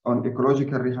happen on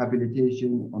ecological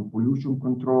rehabilitation, on pollution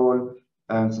control,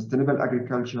 and sustainable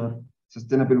agriculture,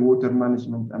 sustainable water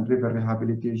management and river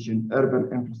rehabilitation, urban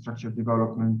infrastructure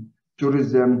development,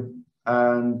 tourism,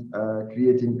 and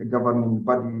creating a governing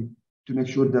body to make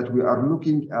sure that we are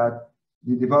looking at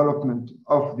the development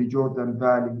of the Jordan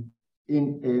Valley in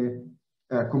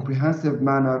a comprehensive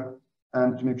manner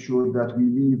and to make sure that we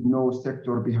leave no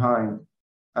sector behind.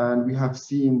 And we have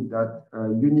seen that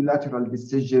unilateral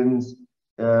decisions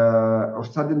or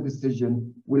sudden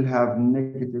decision will have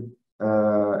negative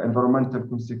environmental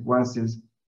consequences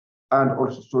and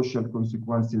also social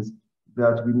consequences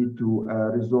that we need to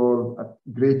resolve at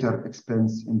greater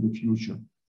expense in the future.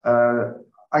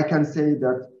 I can say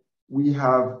that we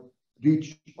have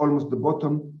reached almost the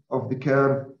bottom of the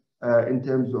curve in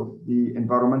terms of the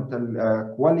environmental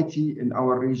quality in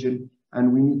our region,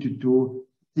 and we need to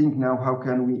think now how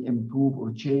can we improve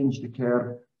or change the curve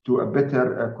to a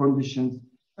better conditions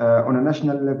on a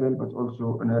national level, but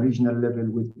also on a regional level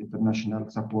with international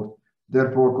support.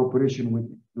 Therefore, cooperation with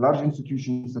large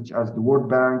institutions such as the World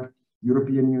Bank,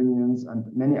 European Unions, and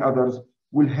many others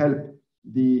will help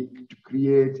to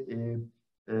create a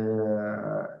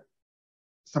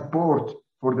support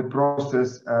for the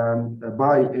process and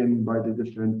buy-in by the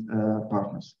different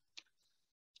partners.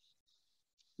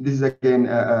 This is again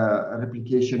a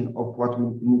replication of what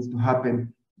needs to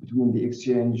happen between the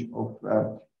exchange of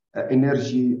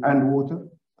energy and water.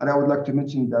 And I would like to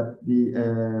mention that the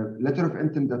letter of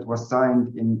intent that was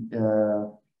signed in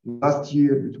last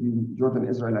year between Jordan,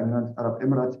 Israel, and United Arab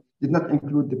Emirates did not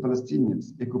include the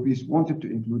Palestinians. EcoPeace wanted to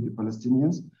include the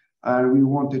Palestinians, and we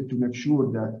wanted to make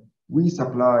sure that we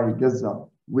supply Gaza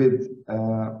with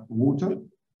water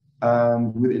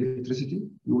and with electricity.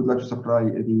 We would like to supply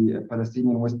the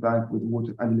Palestinian West Bank with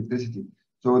water and electricity.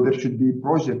 So there should be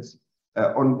projects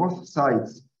on both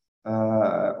sides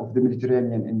of the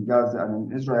Mediterranean in Gaza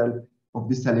and in Israel of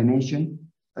desalination.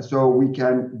 So we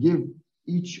can give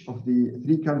each of the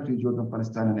three countries, Jordan,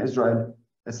 Palestine, and Israel,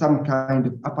 some kind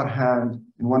of upper hand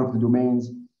in one of the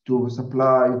domains to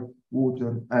supply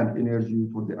water and energy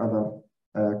for the other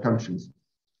countries.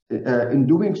 In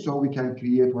doing so, we can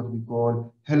create what we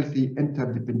call healthy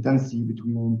interdependency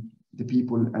between the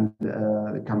people and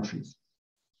the countries.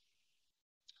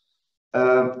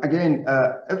 Again,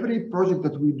 every project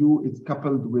that we do is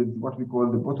coupled with what we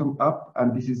call the bottom-up,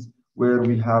 and this is where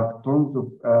we have tons of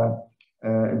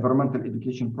environmental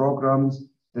education programs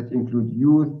that include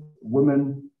youth,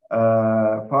 women,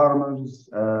 farmers,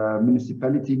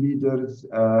 municipality leaders,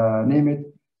 name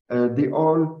it. They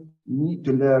all need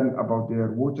to learn about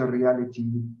their water reality.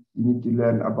 You need to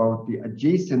learn about the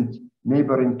adjacent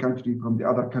neighboring country from the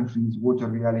other country's water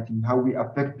reality, how we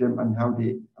affect them and how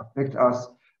they affect us,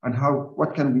 and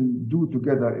what can we do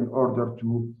together in order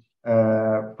to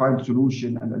find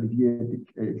solution and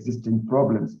alleviate the existing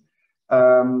problems.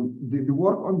 The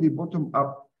work on the bottom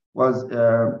up was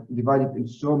divided in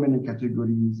so many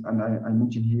categories, and I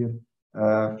mentioned here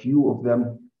a few of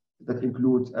them that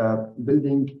include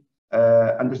building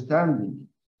understanding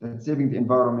that saving the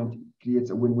environment creates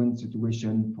a win-win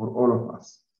situation for all of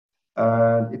us.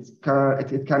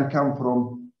 It can come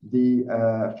from the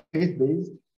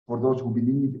faith-based, for those who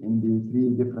believe in the three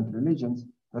different religions.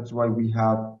 That's why we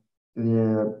have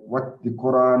what the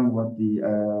Quran, what the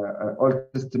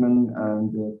Old Testament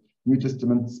and the New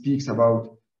Testament speaks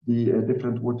about the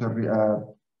different water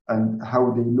and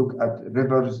how they look at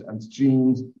rivers and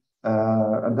streams,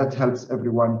 and that helps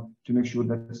everyone to make sure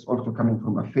that it's also coming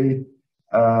from a faith.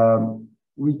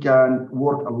 We can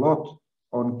work a lot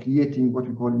on creating what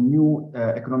we call new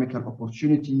economical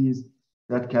opportunities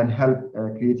that can help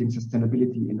creating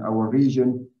sustainability in our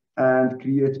region and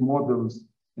create models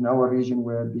in our region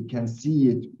where they can see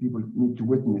it, people need to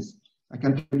witness. I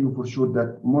can tell you for sure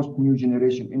that most new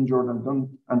generation in Jordan don't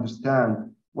understand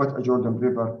what a Jordan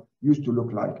River used to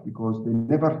look like, because they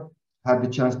never had the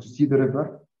chance to see the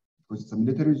river, because it's a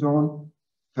military zone,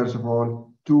 first of all.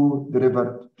 Two, the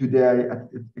river today at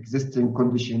its existing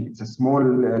condition, it's a small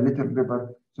little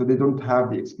river, so they don't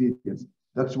have the experience.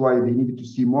 That's why they needed to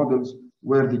see models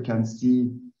where they can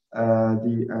see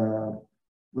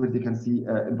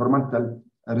environmental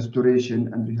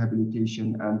restoration and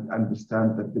rehabilitation, and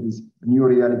understand that there is a new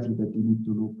reality that they need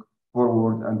to look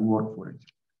forward and work for it.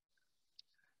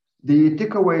 The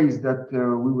takeaways that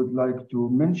we would like to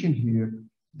mention here,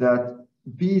 that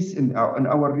peace in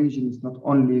our region is not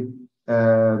only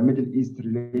Middle East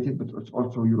related, but it's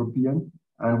also European,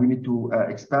 and we need to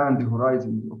expand the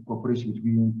horizon of cooperation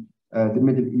between the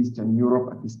Middle East and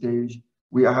Europe at this stage.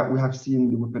 We have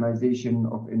seen the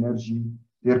weaponization of energy.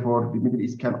 Therefore, the Middle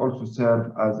East can also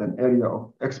serve as an area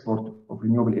of export of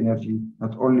renewable energy,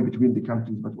 not only between the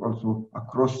countries, but also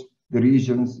across the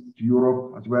regions, to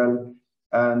Europe as well.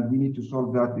 And we need to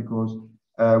solve that because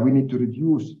we need to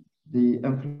reduce the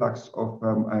influx of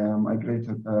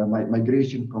migration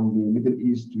from the Middle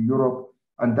East to Europe.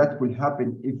 And that will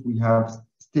happen if we have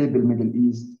stable Middle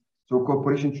East. So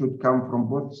cooperation should come from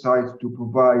both sides to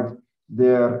provide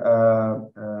their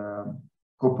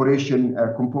cooperation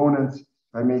components, if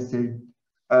I may say.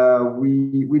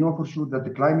 We know for sure that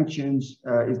the climate change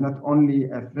is not only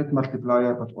a threat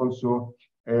multiplier, but also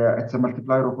it's a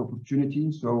multiplier of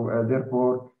opportunity. So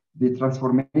therefore, the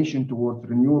transformation towards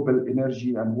renewable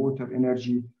energy and water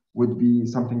energy would be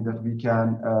something that we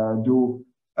can do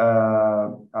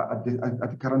at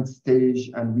the current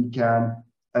stage, and we can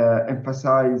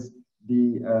emphasize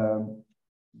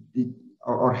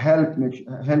or help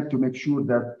to make sure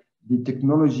that the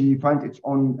technology finds its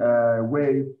own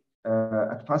way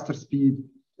at faster speed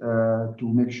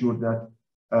to make sure that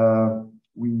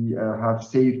we have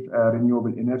safe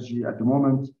renewable energy at the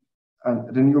moment.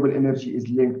 And renewable energy is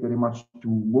linked very much to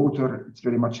water. It's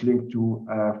very much linked to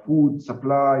food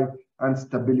supply and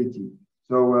stability.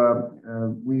 So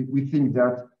we think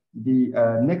that the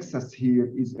nexus here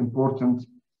is important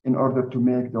in order to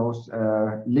make those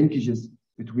linkages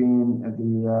between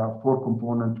the four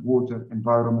component: water,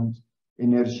 environment,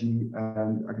 energy,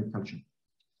 and agriculture.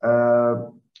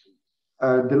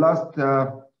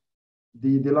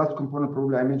 The last component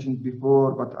probably I mentioned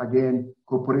before, but again,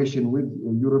 cooperation with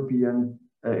European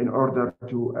in order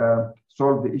to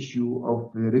solve the issue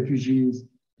of the refugees.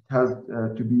 It has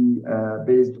to be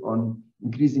based on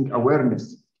increasing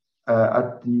awareness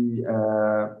at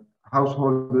the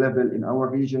household level in our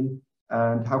region,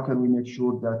 and how can we make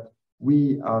sure that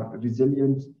we are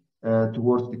resilient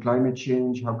towards the climate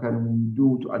change? How can we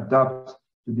do to adapt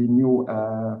to the new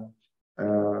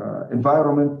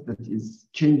environment that is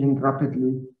changing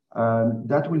rapidly?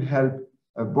 That will help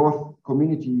both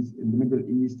communities in the Middle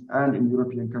East and in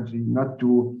European countries not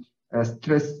to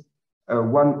stress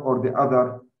one or the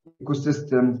other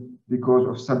ecosystem because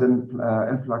of sudden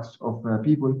influx of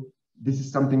people. This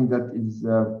is something that is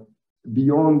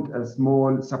beyond a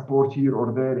small support here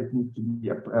or there. It needs to be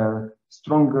a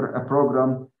stronger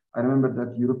program. I remember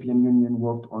that the European Union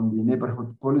worked on the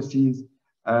neighborhood policies,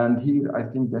 and here I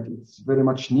think that it's very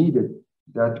much needed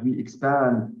that we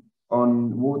expand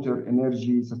on water,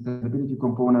 energy, sustainability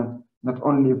component, not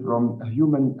only from a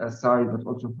human side, but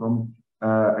also from,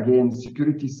 again,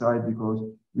 security side, because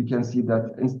we can see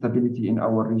that instability in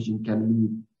our region can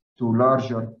lead to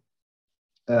larger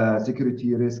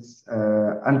security risks,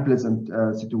 unpleasant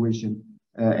situation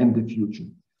in the future.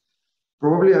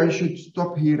 Probably I should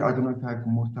stop here. I don't know if I have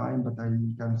more time, but I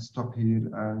can stop here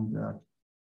and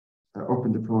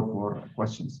open the floor for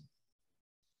questions.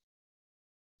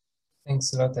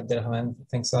 Thanks a lot, Abdelrahman.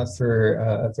 Thanks a lot for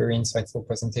a very insightful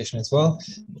presentation as well.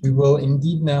 We will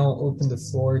indeed now open the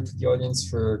floor to the audience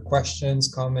for questions,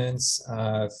 comments,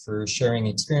 for sharing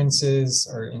experiences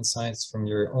or insights from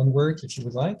your own work, if you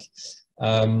would like.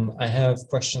 I have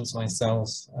questions myself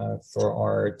for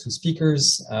our two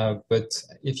speakers, but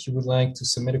if you would like to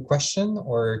submit a question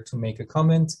or to make a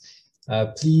comment,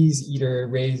 please either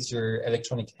raise your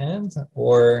electronic hand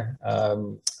or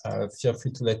feel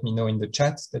free to let me know in the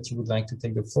chat that you would like to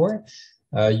take the floor.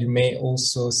 You may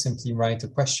also simply write a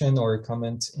question or a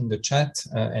comment in the chat,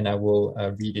 and I will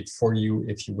read it for you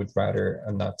if you would rather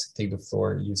not take the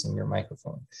floor using your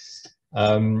microphone.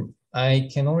 I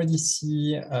can already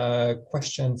see a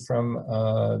question from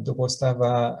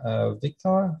Dobroslava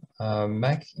Victor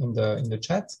Mac in the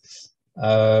chat.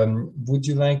 Would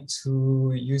you like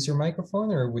to use your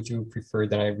microphone, or would you prefer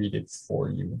that I read it for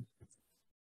you?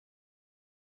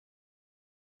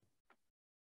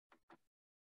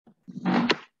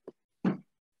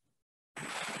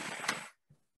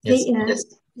 Yes. Yes.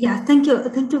 Yeah, thank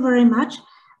you very much.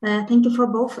 Thank you for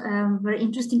both very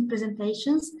interesting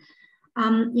presentations.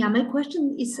 Yeah, my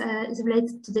question is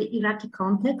related to the Iraqi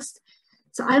context.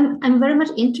 So I'm very much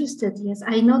interested. Yes,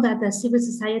 I know that the civil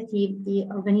society, the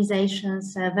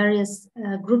organizations, various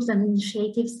groups and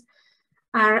initiatives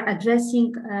are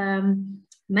addressing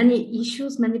many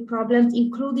issues, many problems,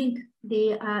 including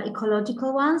the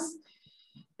ecological ones.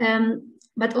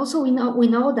 But also we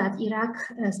know that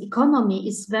Iraq's economy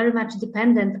is very much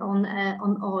dependent on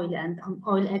oil and on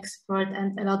oil export,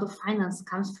 and a lot of finance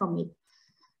comes from it.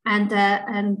 And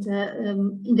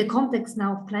in the context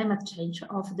now of climate change,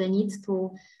 of the need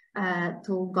to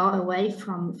go away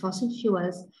from fossil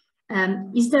fuels,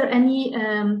 is there any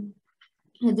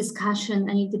discussion,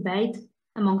 any debate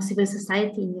among civil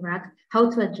society in Iraq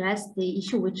how to address the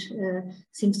issue, which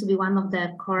seems to be one of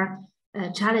the core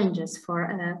challenges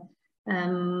for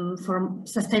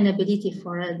sustainability,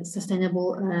 for a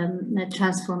sustainable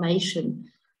transformation,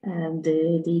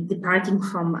 the departing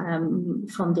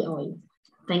from the oil.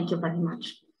 Thank you very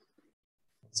much.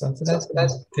 So for that,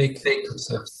 let's take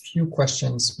a few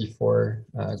questions before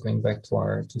going back to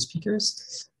our two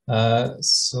speakers.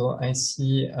 So I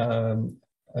see a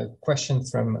question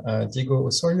from Diego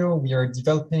Osorio. We are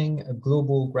developing a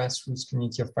global grassroots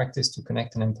community of practice to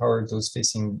connect and empower those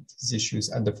facing these issues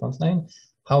at the front line.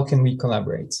 How can we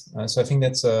collaborate? So I think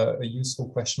that's a useful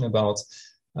question about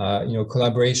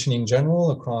collaboration in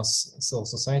general across civil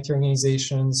society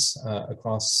organizations,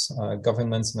 across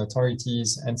governments and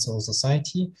authorities and civil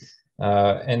society,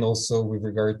 and also with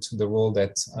regard to the role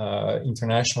that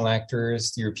international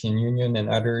actors, the European Union and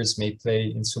others may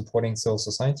play in supporting civil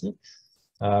society.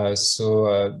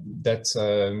 So that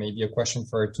may be a question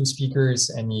for our two speakers.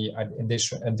 Any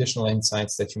additional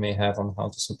insights that you may have on how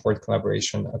to support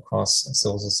collaboration across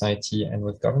civil society and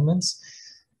with governments?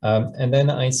 And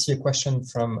then I see a question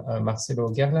from Marcelo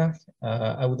Gerlach.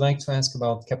 I would like to ask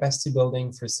about capacity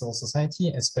building for civil society,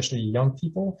 especially young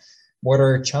people. What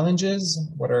are challenges?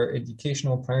 What are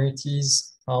educational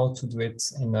priorities? How to do it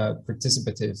in a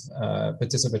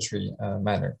participatory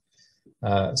manner?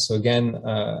 So again,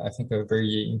 I think a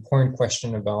very important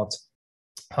question about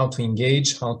how to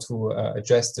engage, how to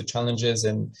address the challenges,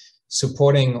 and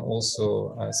supporting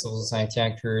also civil society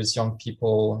actors, young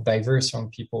people, diverse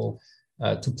young people,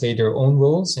 to play their own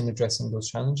roles in addressing those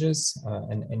challenges,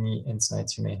 and any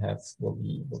insights you may have will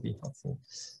be helpful.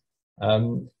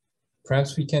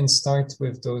 Perhaps we can start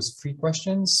with those three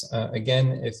questions.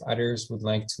 Again, if others would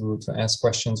like to ask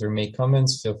questions or make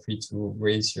comments, feel free to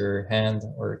raise your hand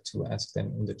or to ask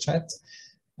them in the chat.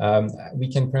 We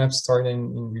can perhaps start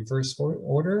in reverse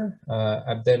order.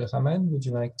 Abdel Rahman, would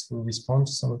you like to respond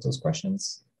to some of those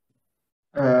questions?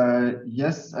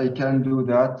 Yes, I can do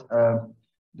that.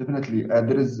 Definitely.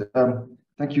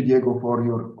 Thank you, Diego, for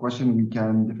your question. We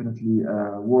can definitely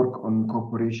work on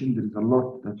cooperation. There is a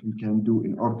lot that we can do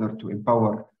in order to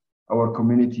empower our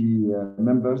community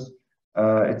members.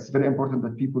 It's very important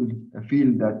that people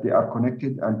feel that they are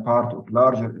connected and part of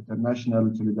larger international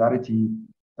solidarity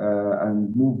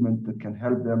and movement that can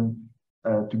help them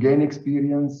to gain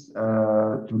experience,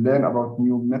 to learn about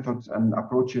new methods and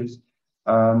approaches.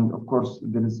 And of course,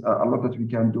 there is a lot that we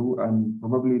can do, and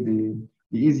probably the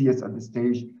easiest at this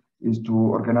stage is to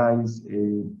organize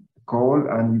a call,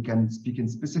 and we can speak in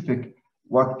specific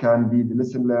what can be the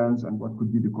lesson learned and what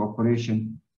could be the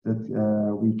cooperation that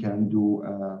we can do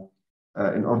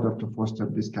in order to foster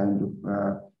this kind of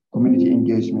community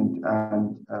engagement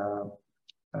and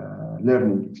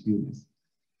learning experience.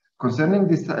 Concerning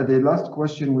this, the last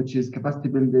question, which is capacity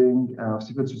building of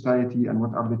civil society and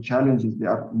what are the challenges,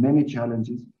 there are many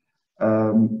challenges.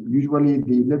 Usually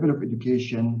the level of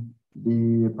education,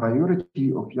 the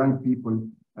priority of young people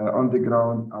on the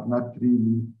ground are not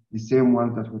really the same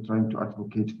ones that we're trying to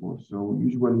advocate for. So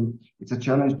usually it's a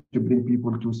challenge to bring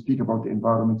people to speak about the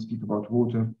environment, speak about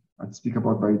water, and speak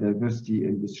about biodiversity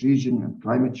in this region and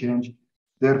climate change.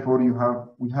 Therefore,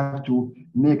 we have to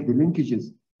make the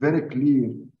linkages very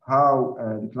clear how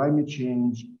the climate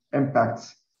change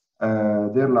impacts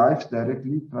their lives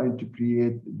directly, trying to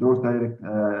create those direct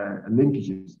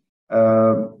linkages.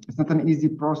 It's not an easy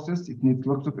process. It needs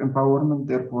lots of empowerment.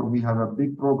 Therefore, we have a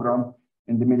big program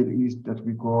in the Middle East that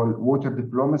we call water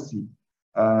diplomacy.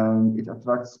 It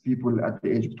attracts people at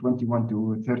the age of 21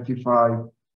 to 35,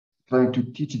 trying to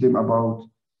teach them about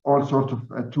all sorts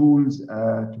of tools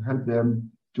to help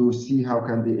them to see how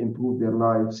can they improve their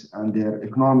lives and their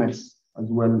economics as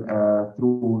well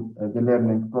through the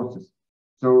learning process.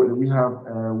 So we have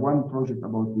one project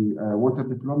about the water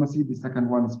diplomacy. The second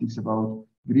one speaks about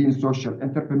green social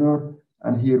entrepreneur.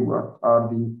 And here what are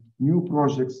the new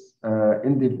projects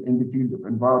in the field of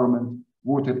environment,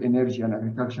 water, energy, and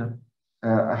agriculture.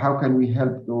 How can we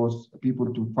help those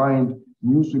people to find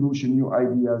new solutions, new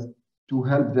ideas to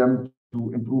help them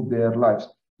to improve their lives?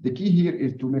 The key here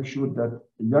is to make sure that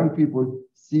young people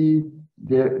see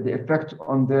the effect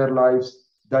on their lives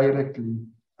directly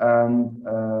and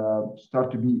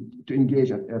start to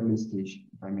engage at early stage,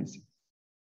 if I may say.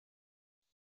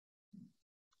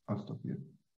 I'll stop here.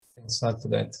 Thanks a lot for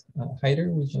that.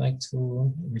 Haider, would you like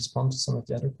to respond to some of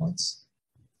the other points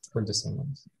or the same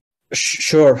ones?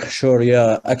 Sure.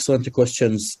 Yeah, excellent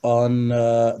questions. On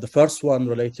the first one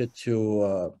related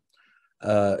to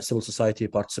civil society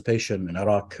participation in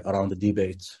Iraq around the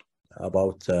debate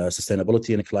about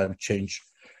sustainability and climate change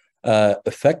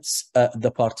effects,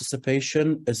 the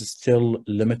participation is still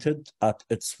limited at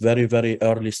its very, very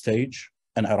early stage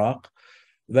in Iraq.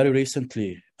 very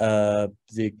recently,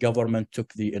 the government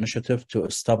took the initiative to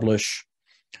establish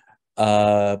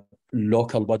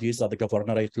local bodies at the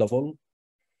governorate level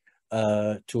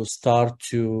to start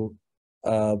to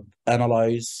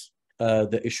analyze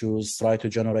the issues, try to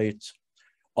generate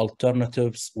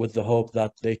alternatives with the hope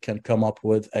that they can come up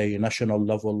with a national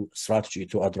level strategy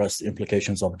to address the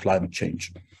implications of climate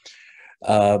change.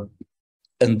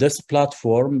 In this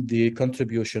platform, the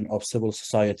contribution of civil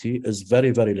society is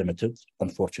very, very limited,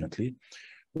 unfortunately.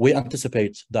 We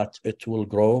anticipate that it will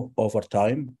grow over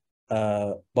time,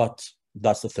 but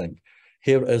that's the thing.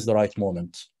 Here is the right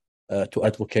moment to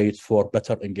advocate for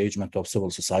better engagement of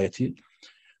civil society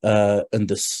in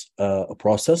this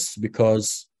process,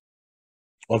 because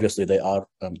obviously they are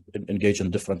engaged in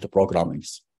different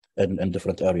programmings in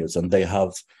different areas, and they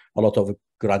have a lot of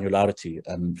granularity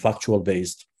and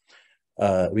factual-based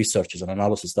researches and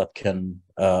analysis that can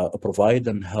provide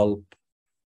and help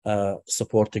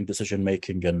supporting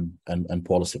decision-making and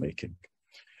policy-making.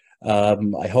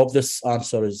 I hope this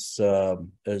answer is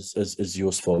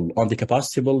useful. On the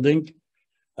capacity building,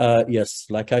 yes,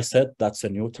 like I said, that's a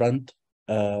new trend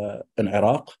in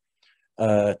Iraq.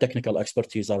 Technical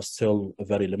expertise are still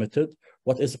very limited.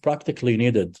 What is practically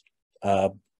needed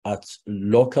at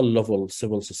local level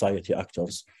civil society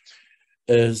actors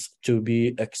is to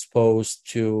be exposed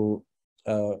to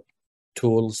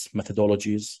tools,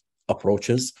 methodologies,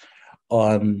 approaches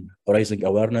on raising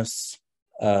awareness,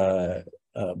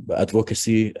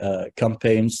 advocacy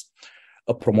campaigns,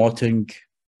 promoting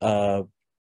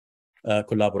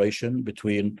collaboration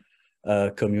between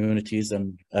communities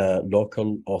and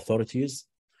local authorities,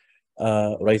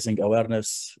 raising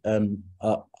awareness and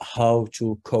how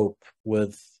to cope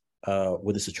with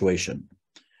the situation.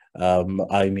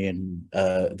 I mean,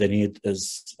 the need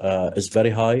is very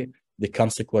high. The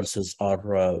consequences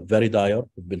are very dire.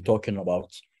 We've been talking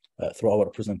about through our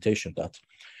presentation that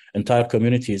entire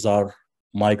communities are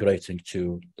migrating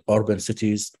to urban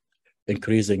cities,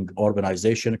 increasing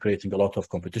urbanization, creating a lot of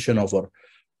competition over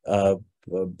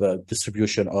the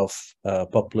distribution of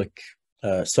public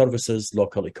services,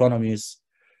 local economies,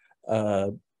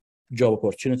 job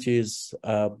opportunities,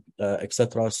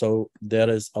 etc. So there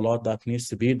is a lot that needs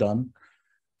to be done.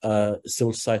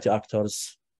 Civil society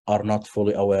actors are not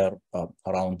fully aware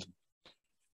around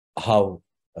how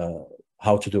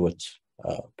to do it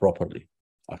properly,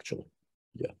 actually.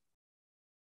 Yeah.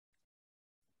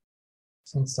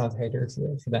 Thanks, Dr.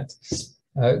 Haider, for that.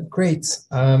 Great.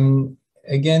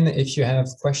 Again, if you have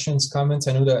questions, comments,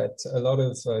 I know that a lot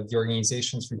of the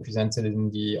organizations represented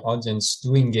in the audience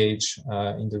do engage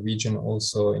in the region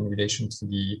also in relation to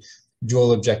the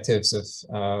dual objectives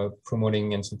of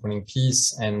promoting and supporting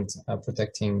peace and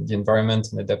protecting the environment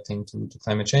and adapting to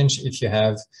climate change. If you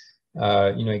have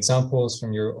examples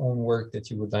from your own work that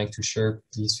you would like to share,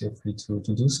 please feel free to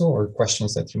do so, or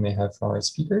questions that you may have for our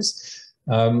speakers.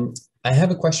 I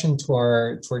have a question to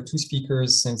our two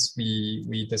speakers, since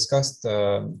we discussed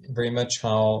very much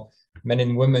how men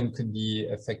and women could be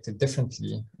affected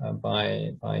differently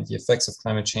by the effects of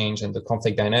climate change and the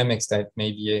conflict dynamics that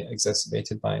may be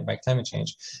exacerbated by climate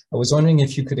change. I was wondering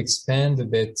if you could expand a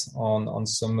bit on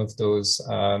some of those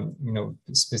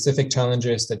specific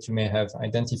challenges that you may have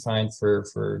identified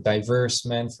for diverse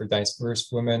men, for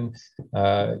diverse women,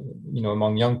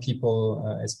 among young people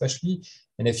especially.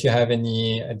 And if you have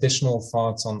any additional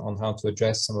thoughts on how to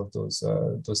address some of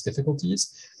those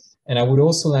difficulties. And I would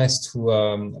also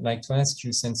like to ask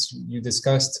you, since you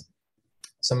discussed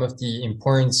some of the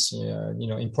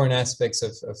important aspects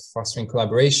of fostering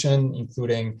collaboration,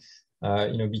 including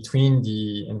between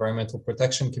the environmental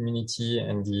protection community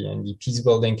and the peace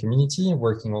building community,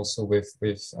 working also with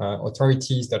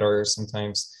authorities that are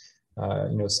sometimes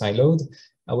siloed.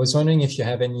 I was wondering if you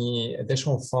have any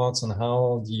additional thoughts on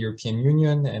how the European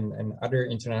Union and other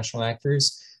international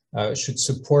actors should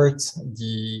support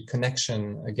the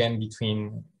connection, again,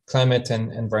 between climate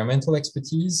and environmental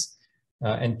expertise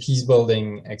and peace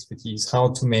building expertise, how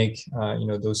to make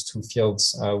those two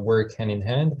fields work hand in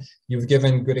hand. You've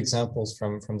given good examples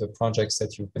from the projects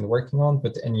that you've been working on,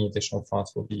 but any additional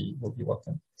thoughts will be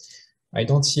welcome. I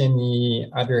don't see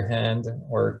any other hand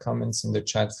or comments in the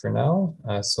chat for now,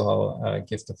 so I'll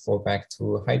give the floor back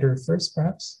to Haider first,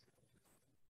 perhaps.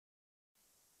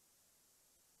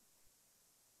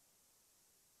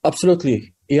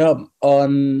 Absolutely. Yeah,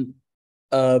 on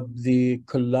the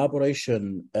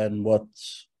collaboration and what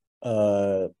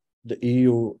the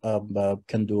EU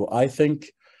can do, I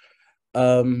think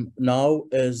now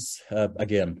is,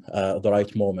 again, the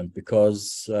right moment,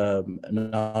 because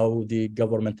now the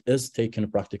government is taking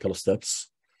practical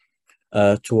steps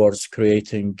towards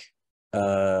creating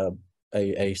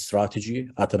a strategy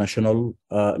at a national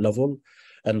level.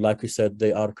 And like we said,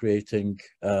 they are creating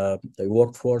a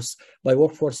workforce. By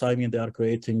workforce, I mean they are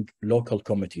creating local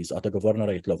committees at a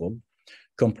governorate level,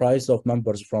 comprised of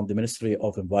members from the Ministry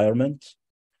of Environment,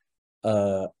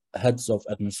 heads of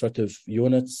administrative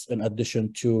units, in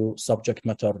addition to subject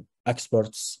matter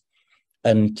experts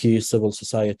and key civil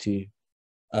society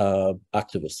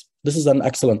activists. This is an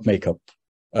excellent makeup,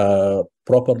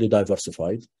 properly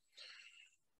diversified.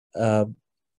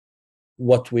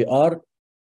 What we are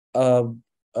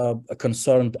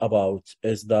concerned about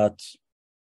is that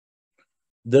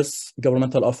this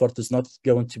governmental effort is not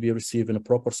going to be receiving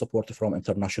proper support from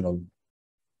international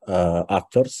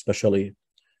actors, especially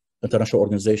international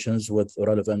organizations with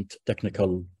relevant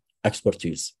technical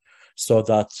expertise, so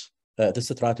that this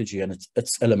strategy and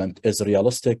its element is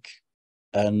realistic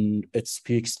and it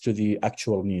speaks to the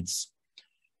actual needs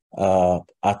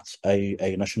at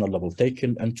a national level,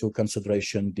 taking into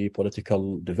consideration the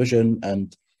political division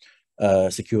and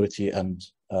security and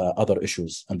other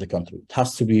issues in the country. It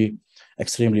has to be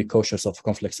extremely cautious of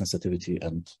conflict sensitivity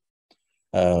and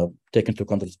take into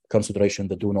consideration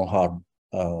the do no harm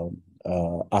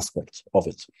aspect of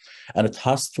it. And it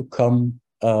has to come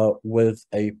with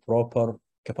a proper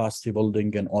capacity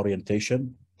building and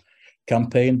orientation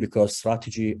campaign, because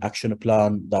strategy, action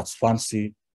plan, that's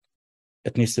fancy.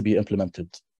 It needs to be implemented.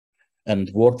 And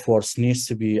workforce needs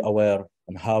to be aware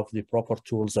and have the proper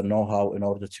tools and know-how in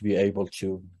order to be able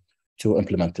to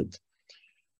implement it.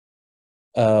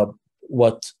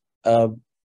 What an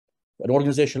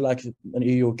organization like an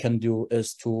EU can do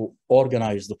is to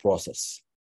organize the process.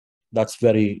 That's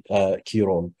very key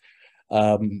role.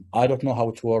 I don't know how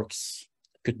it works.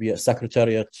 It could be a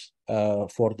secretariat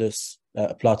for this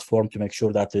platform to make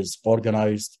sure that is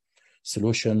organized,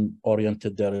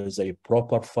 solution-oriented. There is a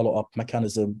proper follow-up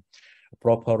mechanism,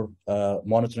 proper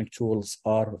monitoring tools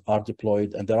are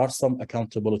deployed, and there are some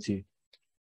accountability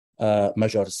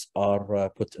measures are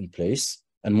put in place.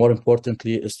 And more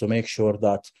importantly is to make sure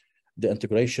that the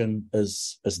integration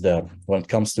is there. When it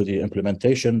comes to the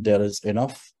implementation, there is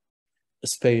enough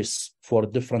space for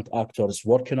different actors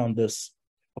working on this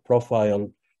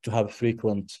profile to have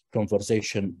frequent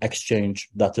conversation exchange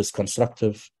that is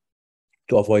constructive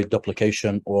to avoid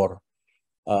duplication or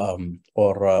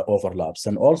overlaps,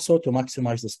 and also to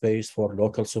maximize the space for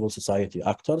local civil society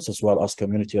actors as well as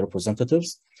community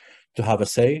representatives to have a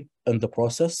say in the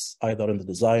process, either in the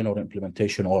design or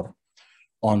implementation or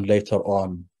on later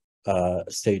on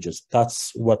stages.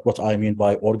 That's what I mean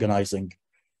by organizing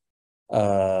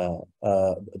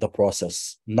the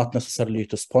process, not necessarily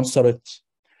to sponsor it,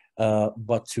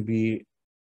 but to be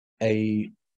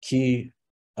a key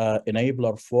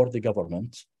enabler for the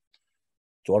government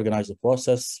to organize the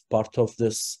process. Part of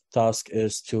this task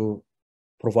is to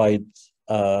provide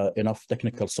enough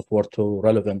technical support to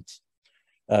relevant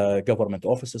government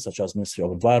offices such as Ministry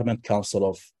of Environment, Council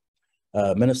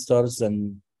of Ministers,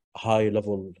 and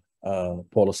high-level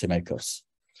policymakers.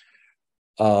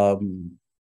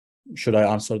 Should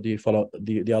I answer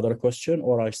the other question,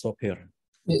 or I stop here?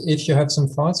 If you have some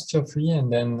thoughts, feel free,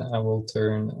 and then I will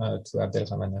turn to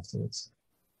Abdelrahman afterwards.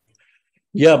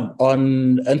 Yeah,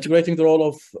 on integrating the role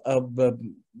of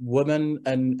women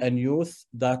and youth,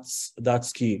 that's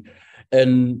key.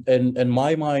 In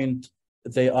my mind,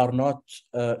 they are not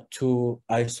two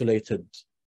isolated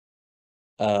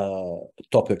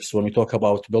topics. When we talk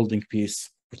about building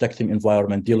peace, protecting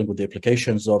environment, dealing with the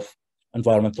implications of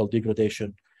environmental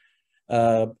degradation,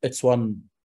 it's one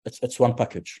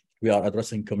package. We are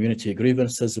addressing community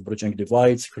grievances, bridging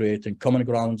divides, creating common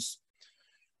grounds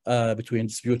between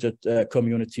disputed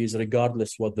communities,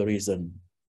 regardless what the reason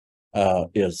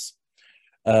is.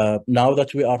 Now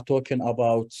that we are talking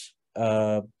about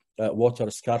water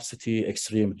scarcity,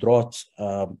 extreme drought,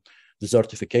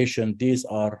 desertification, these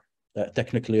are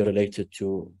technically related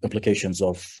to implications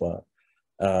of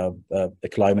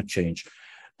climate change.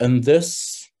 In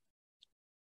this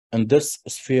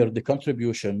sphere, the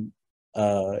contribution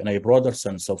in a broader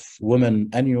sense of women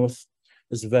and youth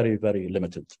is very, very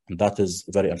limited. And that is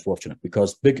very unfortunate,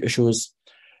 because big issues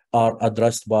are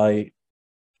addressed by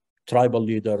tribal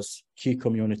leaders, key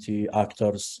community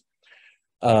actors,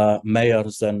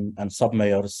 mayors and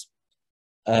sub-mayors.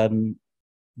 And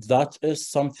that is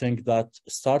something that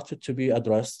started to be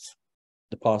addressed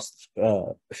the past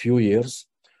few years,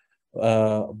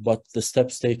 but the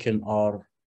steps taken are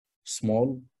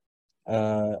small,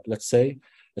 let's say.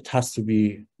 It has to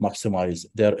be maximized.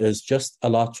 There is just a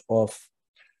lot of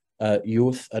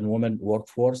youth and women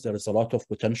workforce. There is a lot of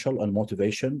potential and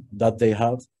motivation that they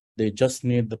have. They just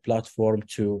need the platform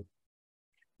to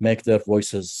make their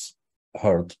voices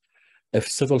heard. if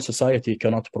civil society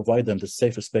cannot provide them the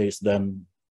safe space, then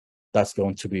that's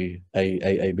going to be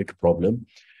a big problem.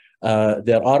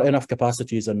 There are enough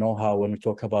capacities and know-how when we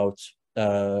talk about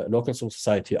local civil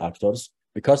society actors,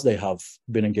 because they have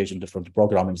been engaged in different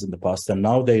programmings in the past, and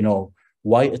now they know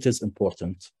why it is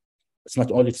important. It's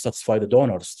not only to satisfy the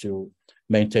donors to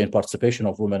maintain participation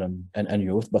of women and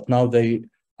youth, but now they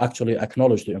actually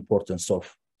acknowledge the importance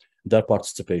of their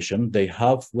participation. They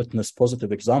have witnessed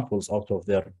positive examples out of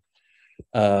their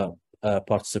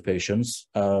participations.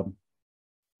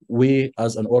 We,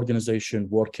 as an organization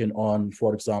working on,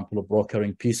 for example,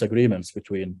 brokering peace agreements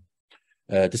between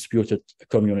disputed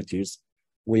communities,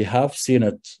 we have seen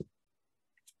it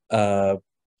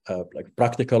like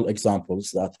practical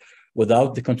examples that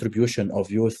without the contribution of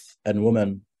youth and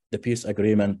women, the peace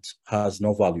agreement has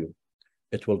no value.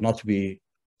 It will not be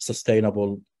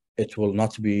sustainable. It will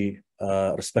not be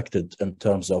respected in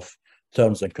terms of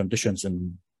terms and conditions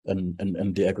in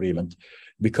the agreement,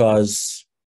 because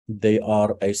they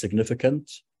are a significant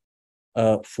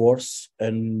force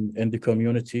in the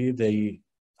community. They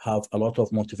have a lot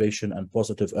of motivation and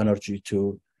positive energy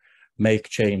to make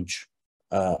change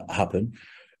happen.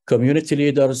 Community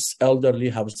leaders, elderly,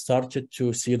 have started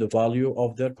to see the value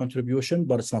of their contribution,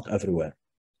 but it's not everywhere.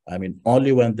 I mean,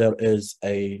 only when there is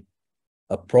a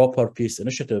proper peace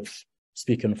initiative,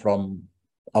 speaking from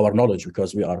our knowledge,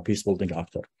 because we are a peace building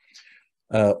actor,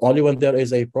 only when there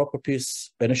is a proper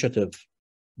peace initiative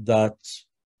that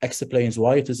explains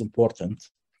why it is important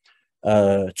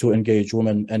to engage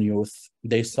women and youth,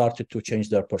 they started to change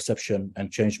their perception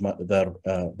and change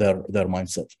their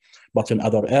mindset. But in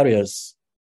other areas,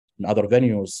 in other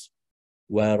venues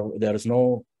where there is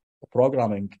no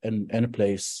programming in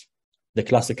place, the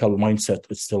classical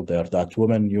mindset is still there, that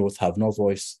women, youth have no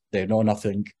voice, they know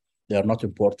nothing, they are not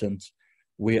important,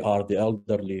 we are the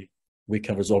elderly, we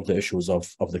can resolve the issues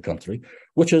of the country,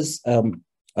 which is,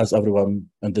 as everyone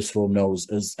in this room knows,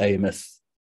 is a myth.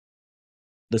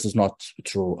 This is not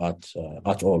true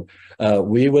at all.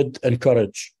 We would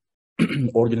encourage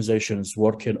organizations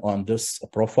working on this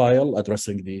profile,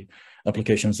 addressing the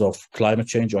implications of climate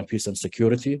change on peace and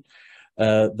security,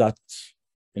 that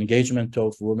engagement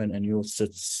of women and youth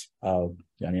sits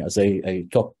as a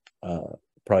top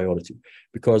priority,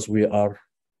 because we are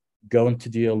going to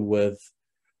deal with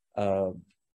a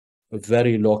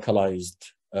very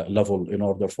localized level in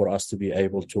order for us to be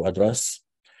able to address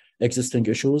existing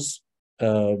issues.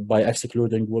 By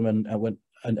excluding women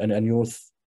and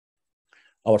youth,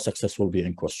 our success will be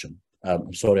in question.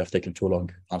 I'm sorry I've taken too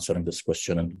long answering this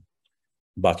question, and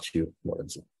back to you,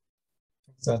 Lorenzo.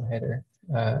 Thanks, Haider.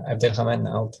 Abdelrahman,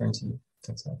 I'll turn to you.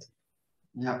 Thanks, Matt.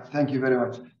 Yeah, thank you very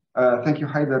much. Thank you,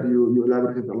 Haider. You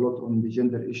elaborated a lot on the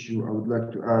gender issue. I would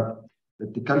like to add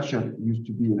that the culture used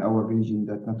to be in our region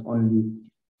that not only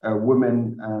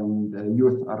women and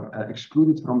youth are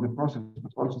excluded from the process,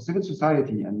 but also civil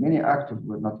society and many actors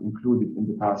were not included in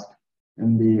the past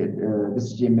in the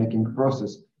decision-making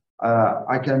process.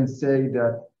 I can say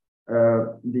that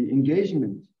the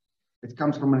engagement, it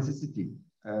comes from necessity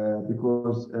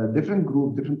because different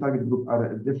target group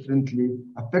are differently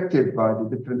affected by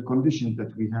the different conditions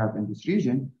that we have in this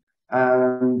region.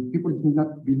 And people did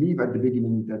not believe at the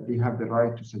beginning that they have the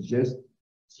right to suggest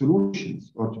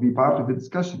solutions or to be part of the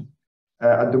discussion.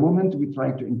 At the moment, we're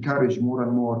trying to encourage more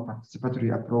and more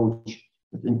participatory approach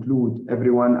that include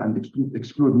everyone and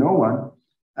exclude no one.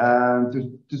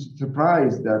 And to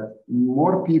surprise that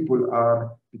more people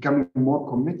are becoming more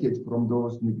committed from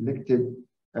those neglected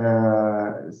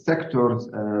sectors,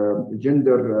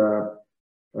 gender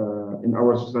in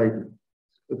our society.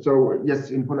 So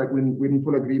yes, we're in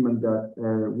full agreement that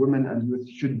women and youth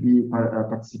should be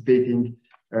participating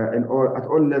at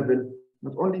all levels,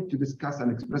 not only to discuss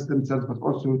and express themselves, but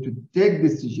also to take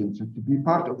decisions, to be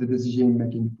part of the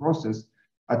decision-making process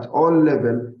at all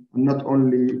levels, not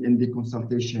only in the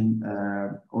consultation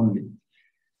only.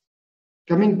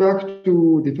 Coming back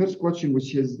to the first question,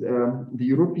 which is the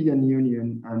European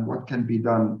Union and what can be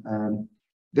done,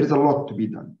 there's a lot to be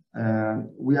done.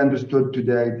 We understood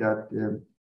today that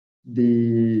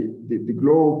the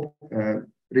globe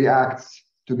reacts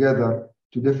together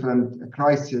to different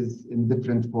crises in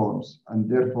different forms. And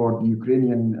therefore, the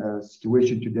Ukrainian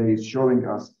situation today is showing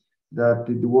us that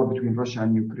the war between Russia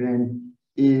and Ukraine,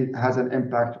 it has an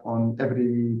impact on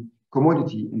every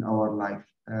commodity in our life.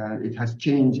 It has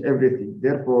changed everything.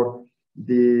 Therefore,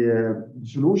 the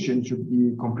solution should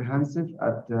be comprehensive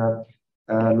at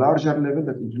a larger level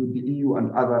that include the EU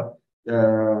and other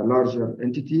larger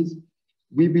entities.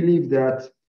 We believe that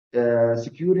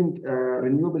securing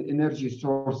renewable energy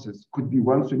sources could be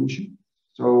one solution.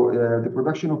 So the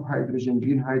production of hydrogen,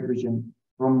 green hydrogen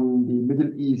from the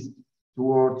Middle East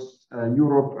towards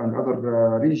Europe and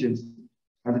other regions,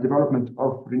 and the development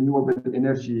of renewable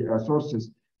energy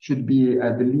sources should be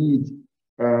the lead,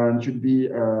 and should be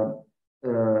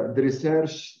the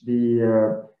research,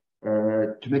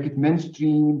 to make it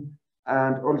mainstream,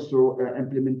 and also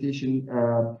implementation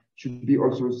should be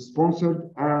also sponsored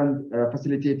and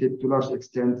facilitated to large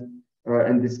extent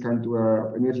in this kind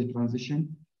of energy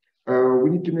transition. We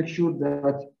need to make sure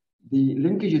that the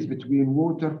linkages between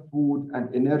water, food, and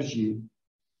energy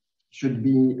should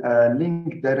be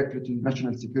linked directly to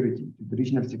national security, to the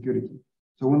regional security.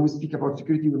 So when we speak about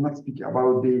security, we're not speaking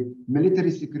about the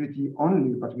military security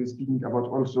only, but we're speaking about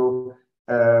also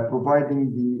providing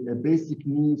the basic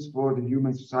needs for the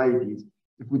human societies.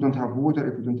 If we don't have water,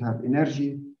 if we don't have energy,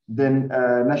 then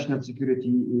national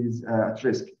security is at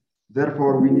risk.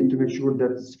 Therefore, we need to make sure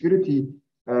that security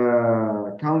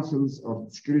councils or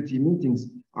security meetings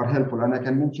are helpful. And I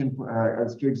can mention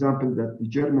as two examples that the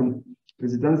German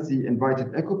presidency invited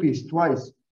ECOPEACE twice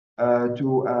to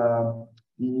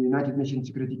the United Nations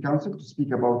Security Council to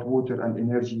speak about water and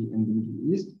energy in the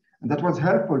Middle East. And that was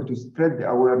helpful to spread the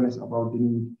awareness about the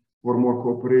need for more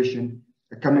cooperation.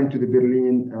 Coming to the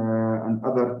Berlin and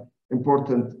other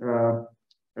important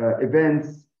events,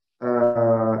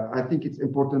 I think it's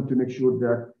important to make sure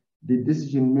that the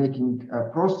decision-making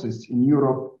process in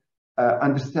Europe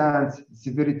understands the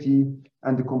severity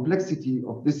and the complexity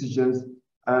of decisions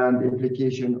and the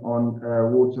implication on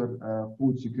water,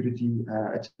 food security,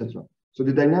 etc. So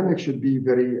the dynamic should be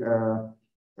very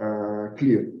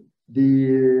clear.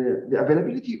 The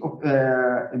availability of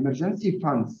emergency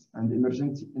funds and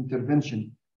emergency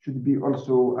intervention should be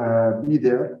also be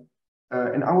there.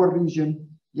 In our region,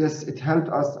 yes, it helped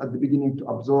us at the beginning to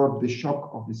absorb the shock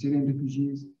of the Syrian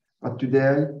refugees, but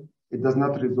today it does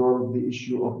not resolve the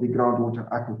issue of the groundwater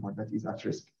aquifer that is at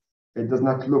risk. It does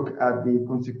not look at the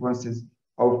consequences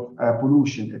of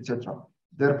pollution, etc.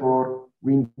 Therefore,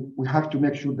 we have to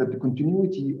make sure that the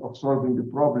continuity of solving the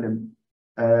problem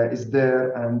is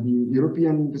there, and the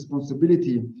European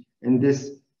responsibility in this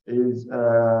is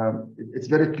it's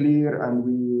very clear, and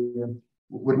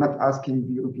we're not asking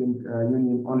the European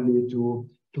Union only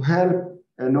to help.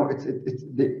 No,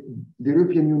 the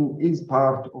European Union is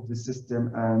part of the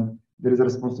system, and there is a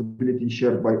responsibility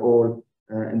shared by all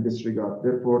in this regard.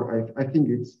 Therefore, I think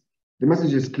the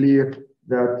message is clear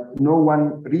that no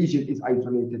one region is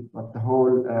isolated, but the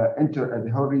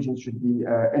whole region should be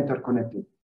interconnected.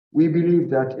 We believe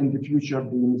that in the future,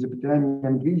 the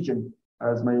Mesopotamian region,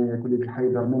 as my colleague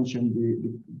Haidar mentioned,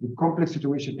 the complex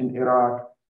situation in Iraq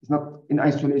is not in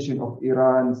isolation of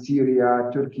Iran, Syria,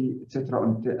 Turkey, etc.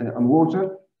 on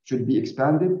water, should be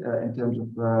expanded in terms of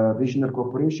regional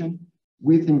cooperation.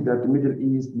 We think that the Middle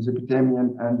East,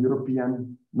 Mesopotamian, and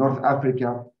European, North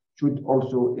Africa should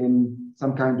also in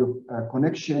some kind of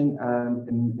connection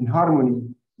and in harmony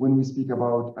when we speak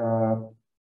about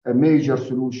a major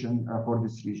solution for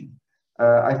this region.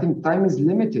 I think time is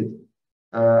limited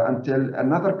until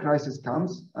another crisis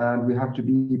comes, and we have to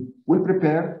be well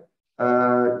prepared.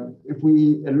 If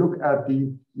we look at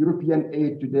the European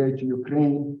aid today to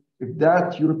Ukraine, if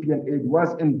that European aid was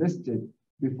invested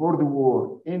before the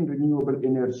war in renewable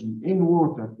energy, in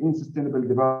water, in sustainable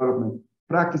development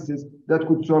practices, that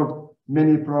could solve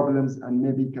many problems and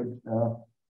maybe could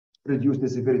reduce the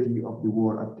severity of the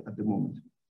war at the moment.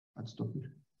 I'll stop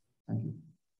here. Thank you.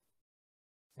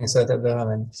 Thanks,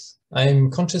 Abdelrahman. I'm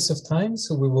conscious of time,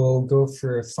 so we will go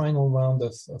for a final round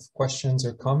of questions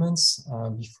or comments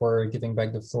before giving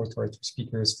back the floor to our two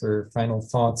speakers for final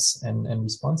thoughts and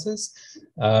responses.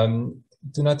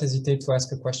 Do not hesitate to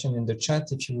ask a question in the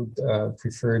chat if you would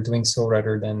prefer doing so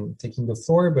rather than taking the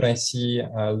floor, but I see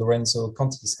Lorenzo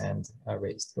Conti's hand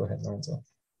raised. Go ahead, Lorenzo.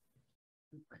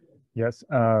 Yes,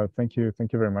 thank you.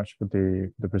 Thank you very much for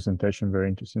the presentation. Very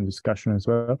interesting discussion as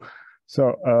well.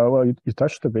 So, well, you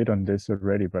touched a bit on this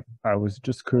already, but I was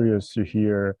just curious to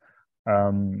hear,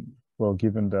 well,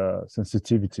 given the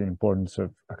sensitivity and importance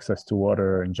of access to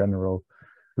water in general,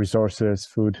 resources,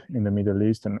 food in the Middle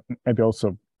East, and maybe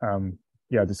also,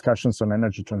 yeah, discussions on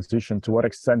energy transition, to what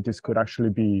extent this could actually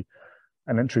be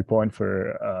an entry point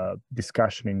for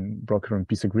discussion in brokering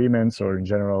peace agreements, or in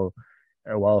general,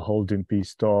 while holding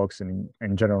peace talks, and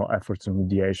in general efforts of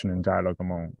mediation and dialogue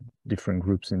among different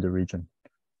groups in the region.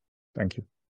 Thank you.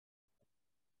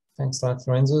 Thanks a lot,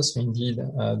 Lorenzo. So indeed,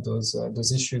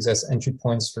 those issues as entry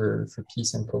points for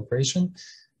peace and cooperation.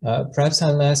 Perhaps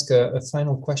I'll ask a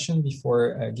final question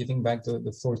before giving back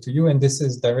the floor to you, and this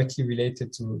is directly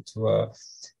related to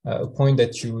a point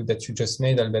that you just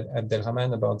made,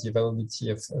 Abdelrahman, about the availability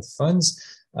of funds.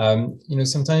 You know,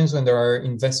 sometimes when there are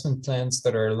investment plans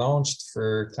that are launched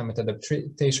for climate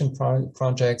adaptation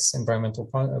projects, environmental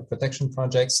protection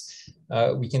projects,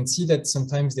 we can see that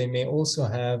sometimes they may also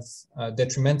have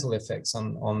detrimental effects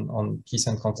on peace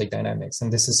and conflict dynamics.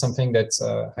 And this is something that,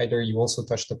 Haider, you also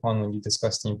touched upon when you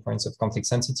discussed the importance of conflict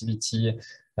sensitivity,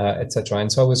 etc.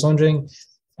 And so I was wondering,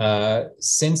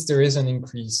 since there is an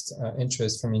increased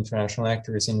interest from international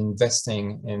actors in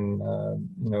investing in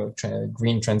you know,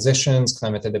 green transitions,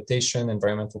 climate adaptation,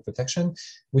 environmental protection,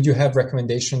 would you have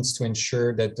recommendations to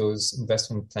ensure that those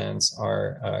investment plans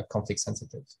are conflict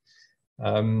sensitive?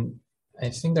 I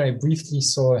think that I briefly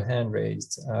saw a hand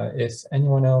raised. If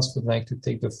anyone else would like to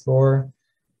take the floor,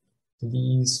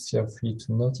 please feel free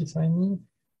to notify me.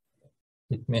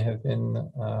 It may have been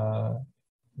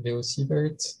Leo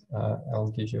Siebert.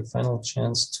 I'll give you a final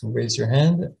chance to raise your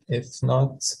hand. If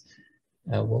not,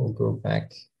 we'll go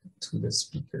back to the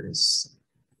speakers.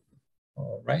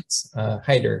 All right,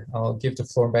 Haider, I'll give the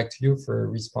floor back to you for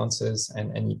responses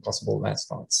and any possible last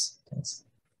thoughts. Thanks.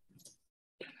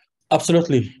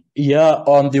 Absolutely. Yeah,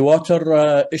 on the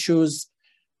water issues,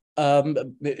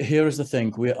 here's the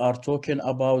thing. We are talking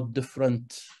about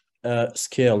different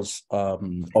scales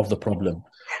of the problem.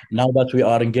 Now that we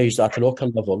are engaged at a local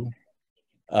level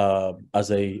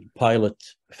as a pilot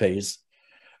phase,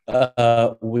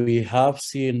 we have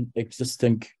seen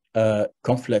existing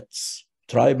conflicts,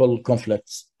 tribal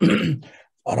conflicts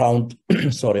around,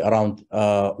 around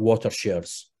water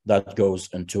shares that goes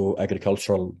into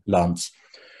agricultural lands.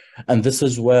 And this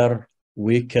is where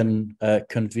we can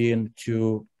convene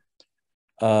to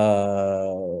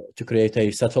create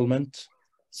a settlement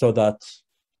so that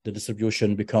the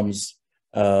distribution becomes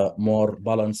more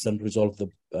balanced and resolve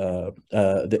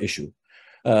the issue.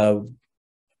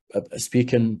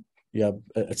 Speaking, yeah,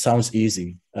 it sounds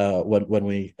easy when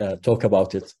we talk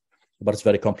about it, but it's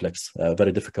very complex,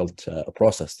 very difficult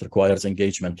process. It requires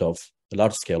engagement of a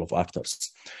large scale of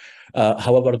actors.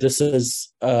 However, this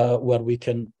is where we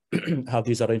can have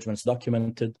these arrangements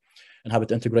documented and have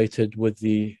it integrated with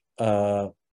the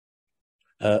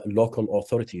local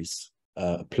authorities,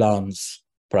 plans,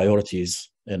 priorities,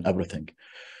 and everything.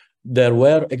 There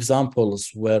were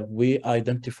examples where we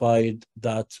identified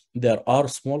that there are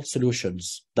small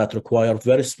solutions that require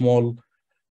very small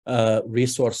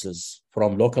resources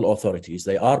from local authorities.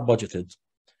 They are budgeted.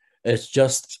 It's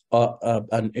just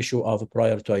an issue of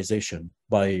prioritization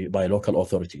by local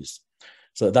authorities.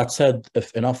 So that said,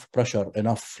 if enough pressure,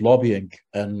 enough lobbying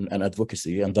and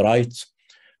advocacy and the right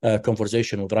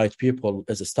conversation with the right people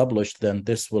is established, then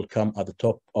this will come at the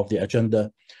top of the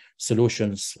agenda.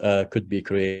 Solutions could be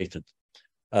created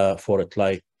for it,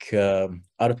 like, I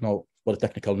don't know what the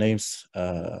technical names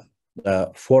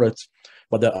for it,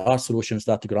 but there are solutions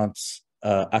that grants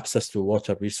access to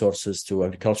water resources, to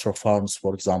agricultural farms,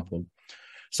 for example,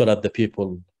 so that the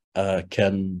people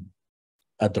can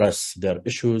address their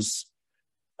issues,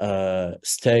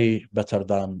 stay better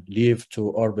than leave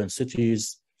to urban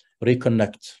cities,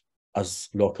 reconnect as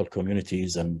local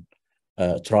communities and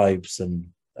tribes and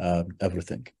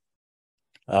everything.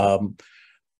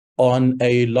 On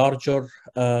a larger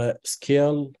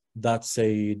scale, that's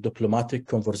a diplomatic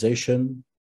conversation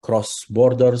cross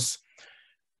borders.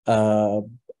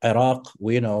 Iraq,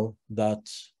 we know that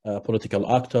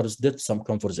political actors did some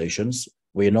conversations.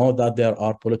 We know that there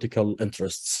are political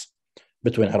interests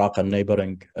between Iraq and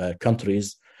neighboring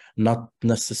countries, not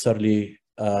necessarily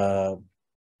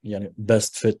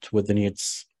best fit with the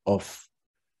needs of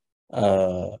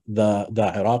the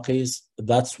Iraqis.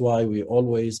 That's why we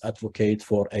always advocate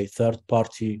for a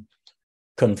third-party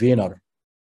convener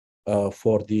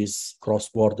for these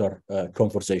cross-border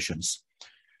conversations.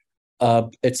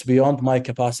 It's beyond my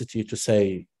capacity to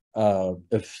say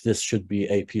if this should be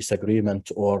a peace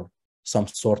agreement or some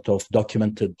sort of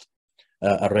documented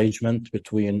arrangement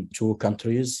between two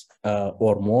countries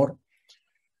or more.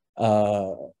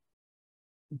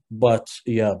 But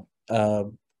yeah,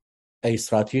 a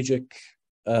strategic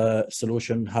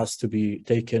solution has to be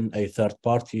taken. A third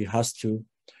party has to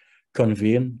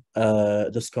convene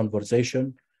this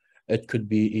conversation. It could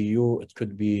be EU, it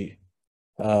could be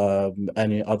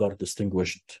any other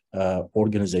distinguished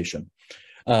organization.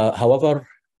 However,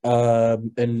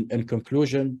 in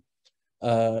conclusion,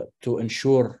 to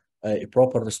ensure a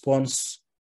proper response,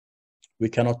 we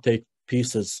cannot take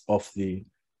pieces of the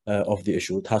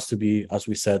issue. It has to be, as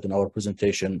we said in our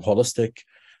presentation, holistic,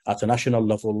 at a national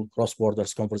level,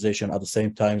 cross-borders conversation, at the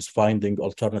same time finding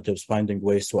alternatives, finding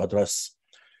ways to address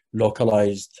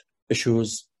localized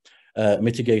issues,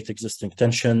 mitigate existing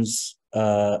tensions,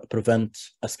 prevent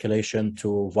escalation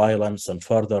to violence and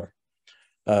further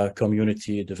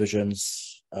community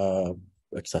divisions,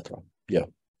 etc. Yeah.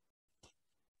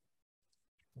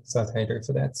 Thanks a lot, Haider,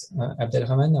 for that.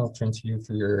 Abdelrahman, I'll turn to you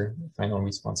for your final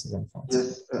responses and thoughts.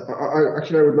 Yes,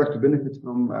 actually, I would like to benefit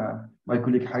from my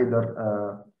colleague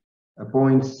Haider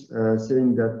points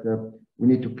saying that we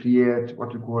need to create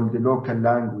what we call the local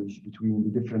language between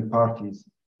the different parties,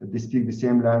 that they speak the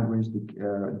same language,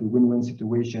 the win-win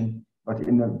situation, but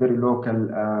in a very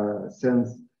local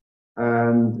sense,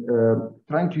 and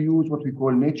trying to use what we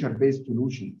call nature-based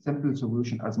solution, simple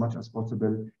solution as much as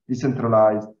possible,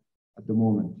 decentralized at the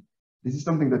moment. This is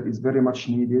something that is very much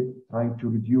needed, trying to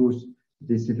reduce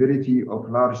the severity of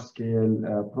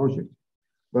large-scale projects.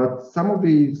 But some of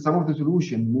the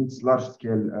solution needs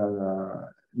large-scale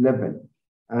level,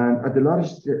 and at the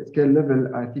large-scale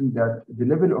level, I think that the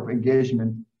level of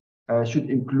engagement should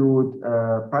include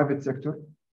private sector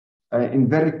in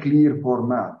very clear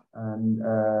format. And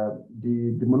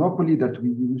the monopoly that we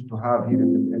used to have here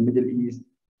in the Middle East,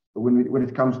 when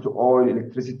it comes to oil,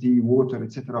 electricity, water,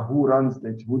 etc., who runs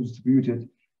it, who distributes it,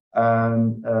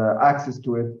 and access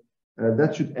to it,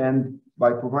 that should end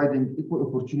by providing equal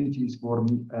opportunities for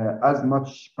as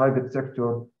much private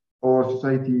sector or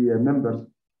society members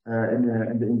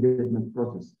in the engagement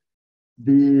process.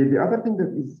 The other thing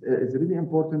that is really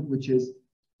important, which is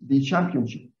the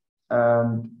championship.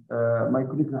 And my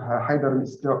colleague Haider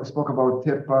spoke about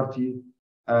third party,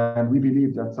 and we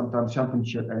believe that sometimes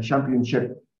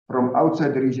championship from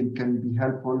outside the region can be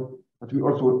helpful, but we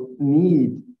also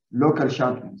need local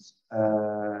champions.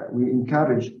 We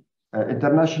encourage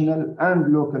international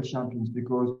and local champions,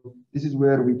 because this is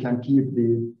where we can keep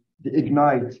the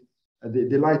ignite,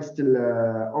 the light still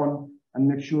on, and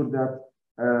make sure that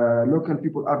local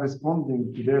people are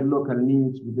responding to their local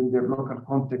needs within their local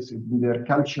context, within their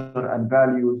culture and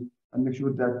values, and make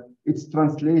sure that it's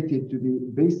translated to the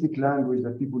basic language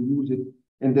that people use it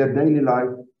in their daily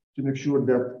life, to make sure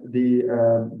that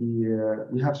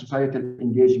we have societal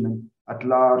engagement at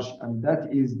large, and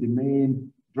that is the main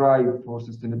drive for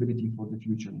sustainability for the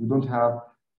future. We don't have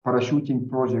parachuting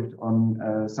project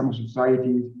on some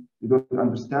societies. They don't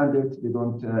understand it. They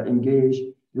don't engage.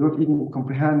 They don't even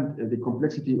comprehend the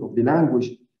complexity of the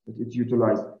language that it's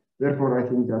utilized. Therefore, I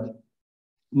think that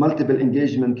multiple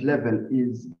engagement level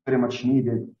is very much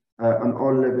needed on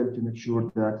all levels to make sure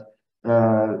that,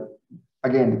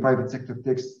 again, the private sector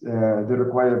takes the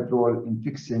required role in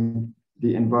fixing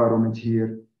the environment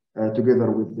here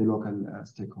together with the local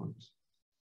stakeholders.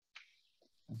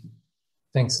 Thank you.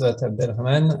 Thanks a lot,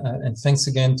 Abdelrahman, and thanks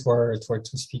again to our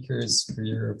two speakers for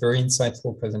your very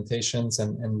insightful presentations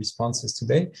and responses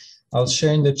today. I'll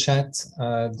share in the chat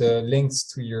the links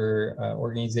to your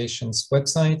organization's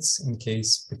websites in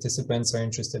case participants are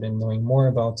interested in knowing more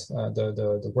about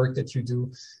the work that you do.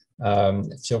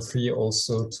 Feel free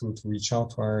also to reach out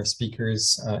to our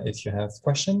speakers if you have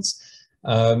questions.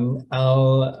 I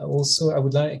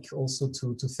would like also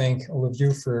to thank all of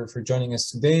you for joining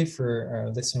us today,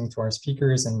 for listening to our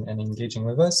speakers and engaging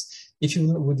with us. If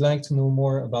you would like to know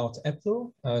more about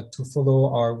EPLO, to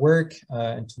follow our work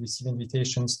and to receive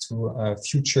invitations to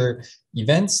future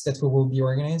events that we will be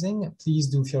organizing, please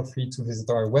do feel free to visit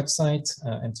our website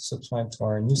and to subscribe to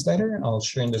our newsletter. I'll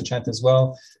share in the chat as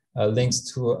well links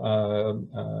to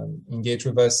engage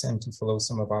with us and to follow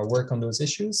some of our work on those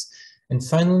issues. And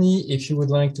finally, if you would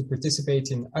like to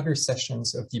participate in other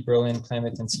sessions of the Berlin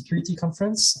Climate and Security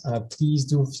Conference, please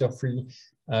do feel free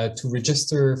to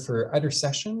register for other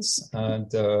sessions.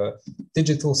 The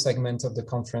digital segment of the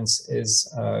conference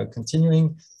is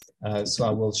continuing, so I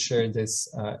will share this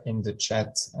in the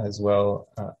chat as well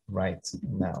right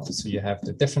now. So you have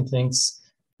the different links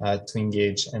to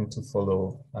engage and to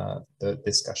follow the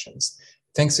discussions.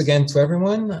 Thanks again to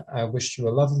everyone. I wish you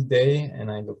a lovely day, and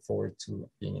I look forward to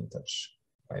being in touch.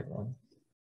 Bye, everyone.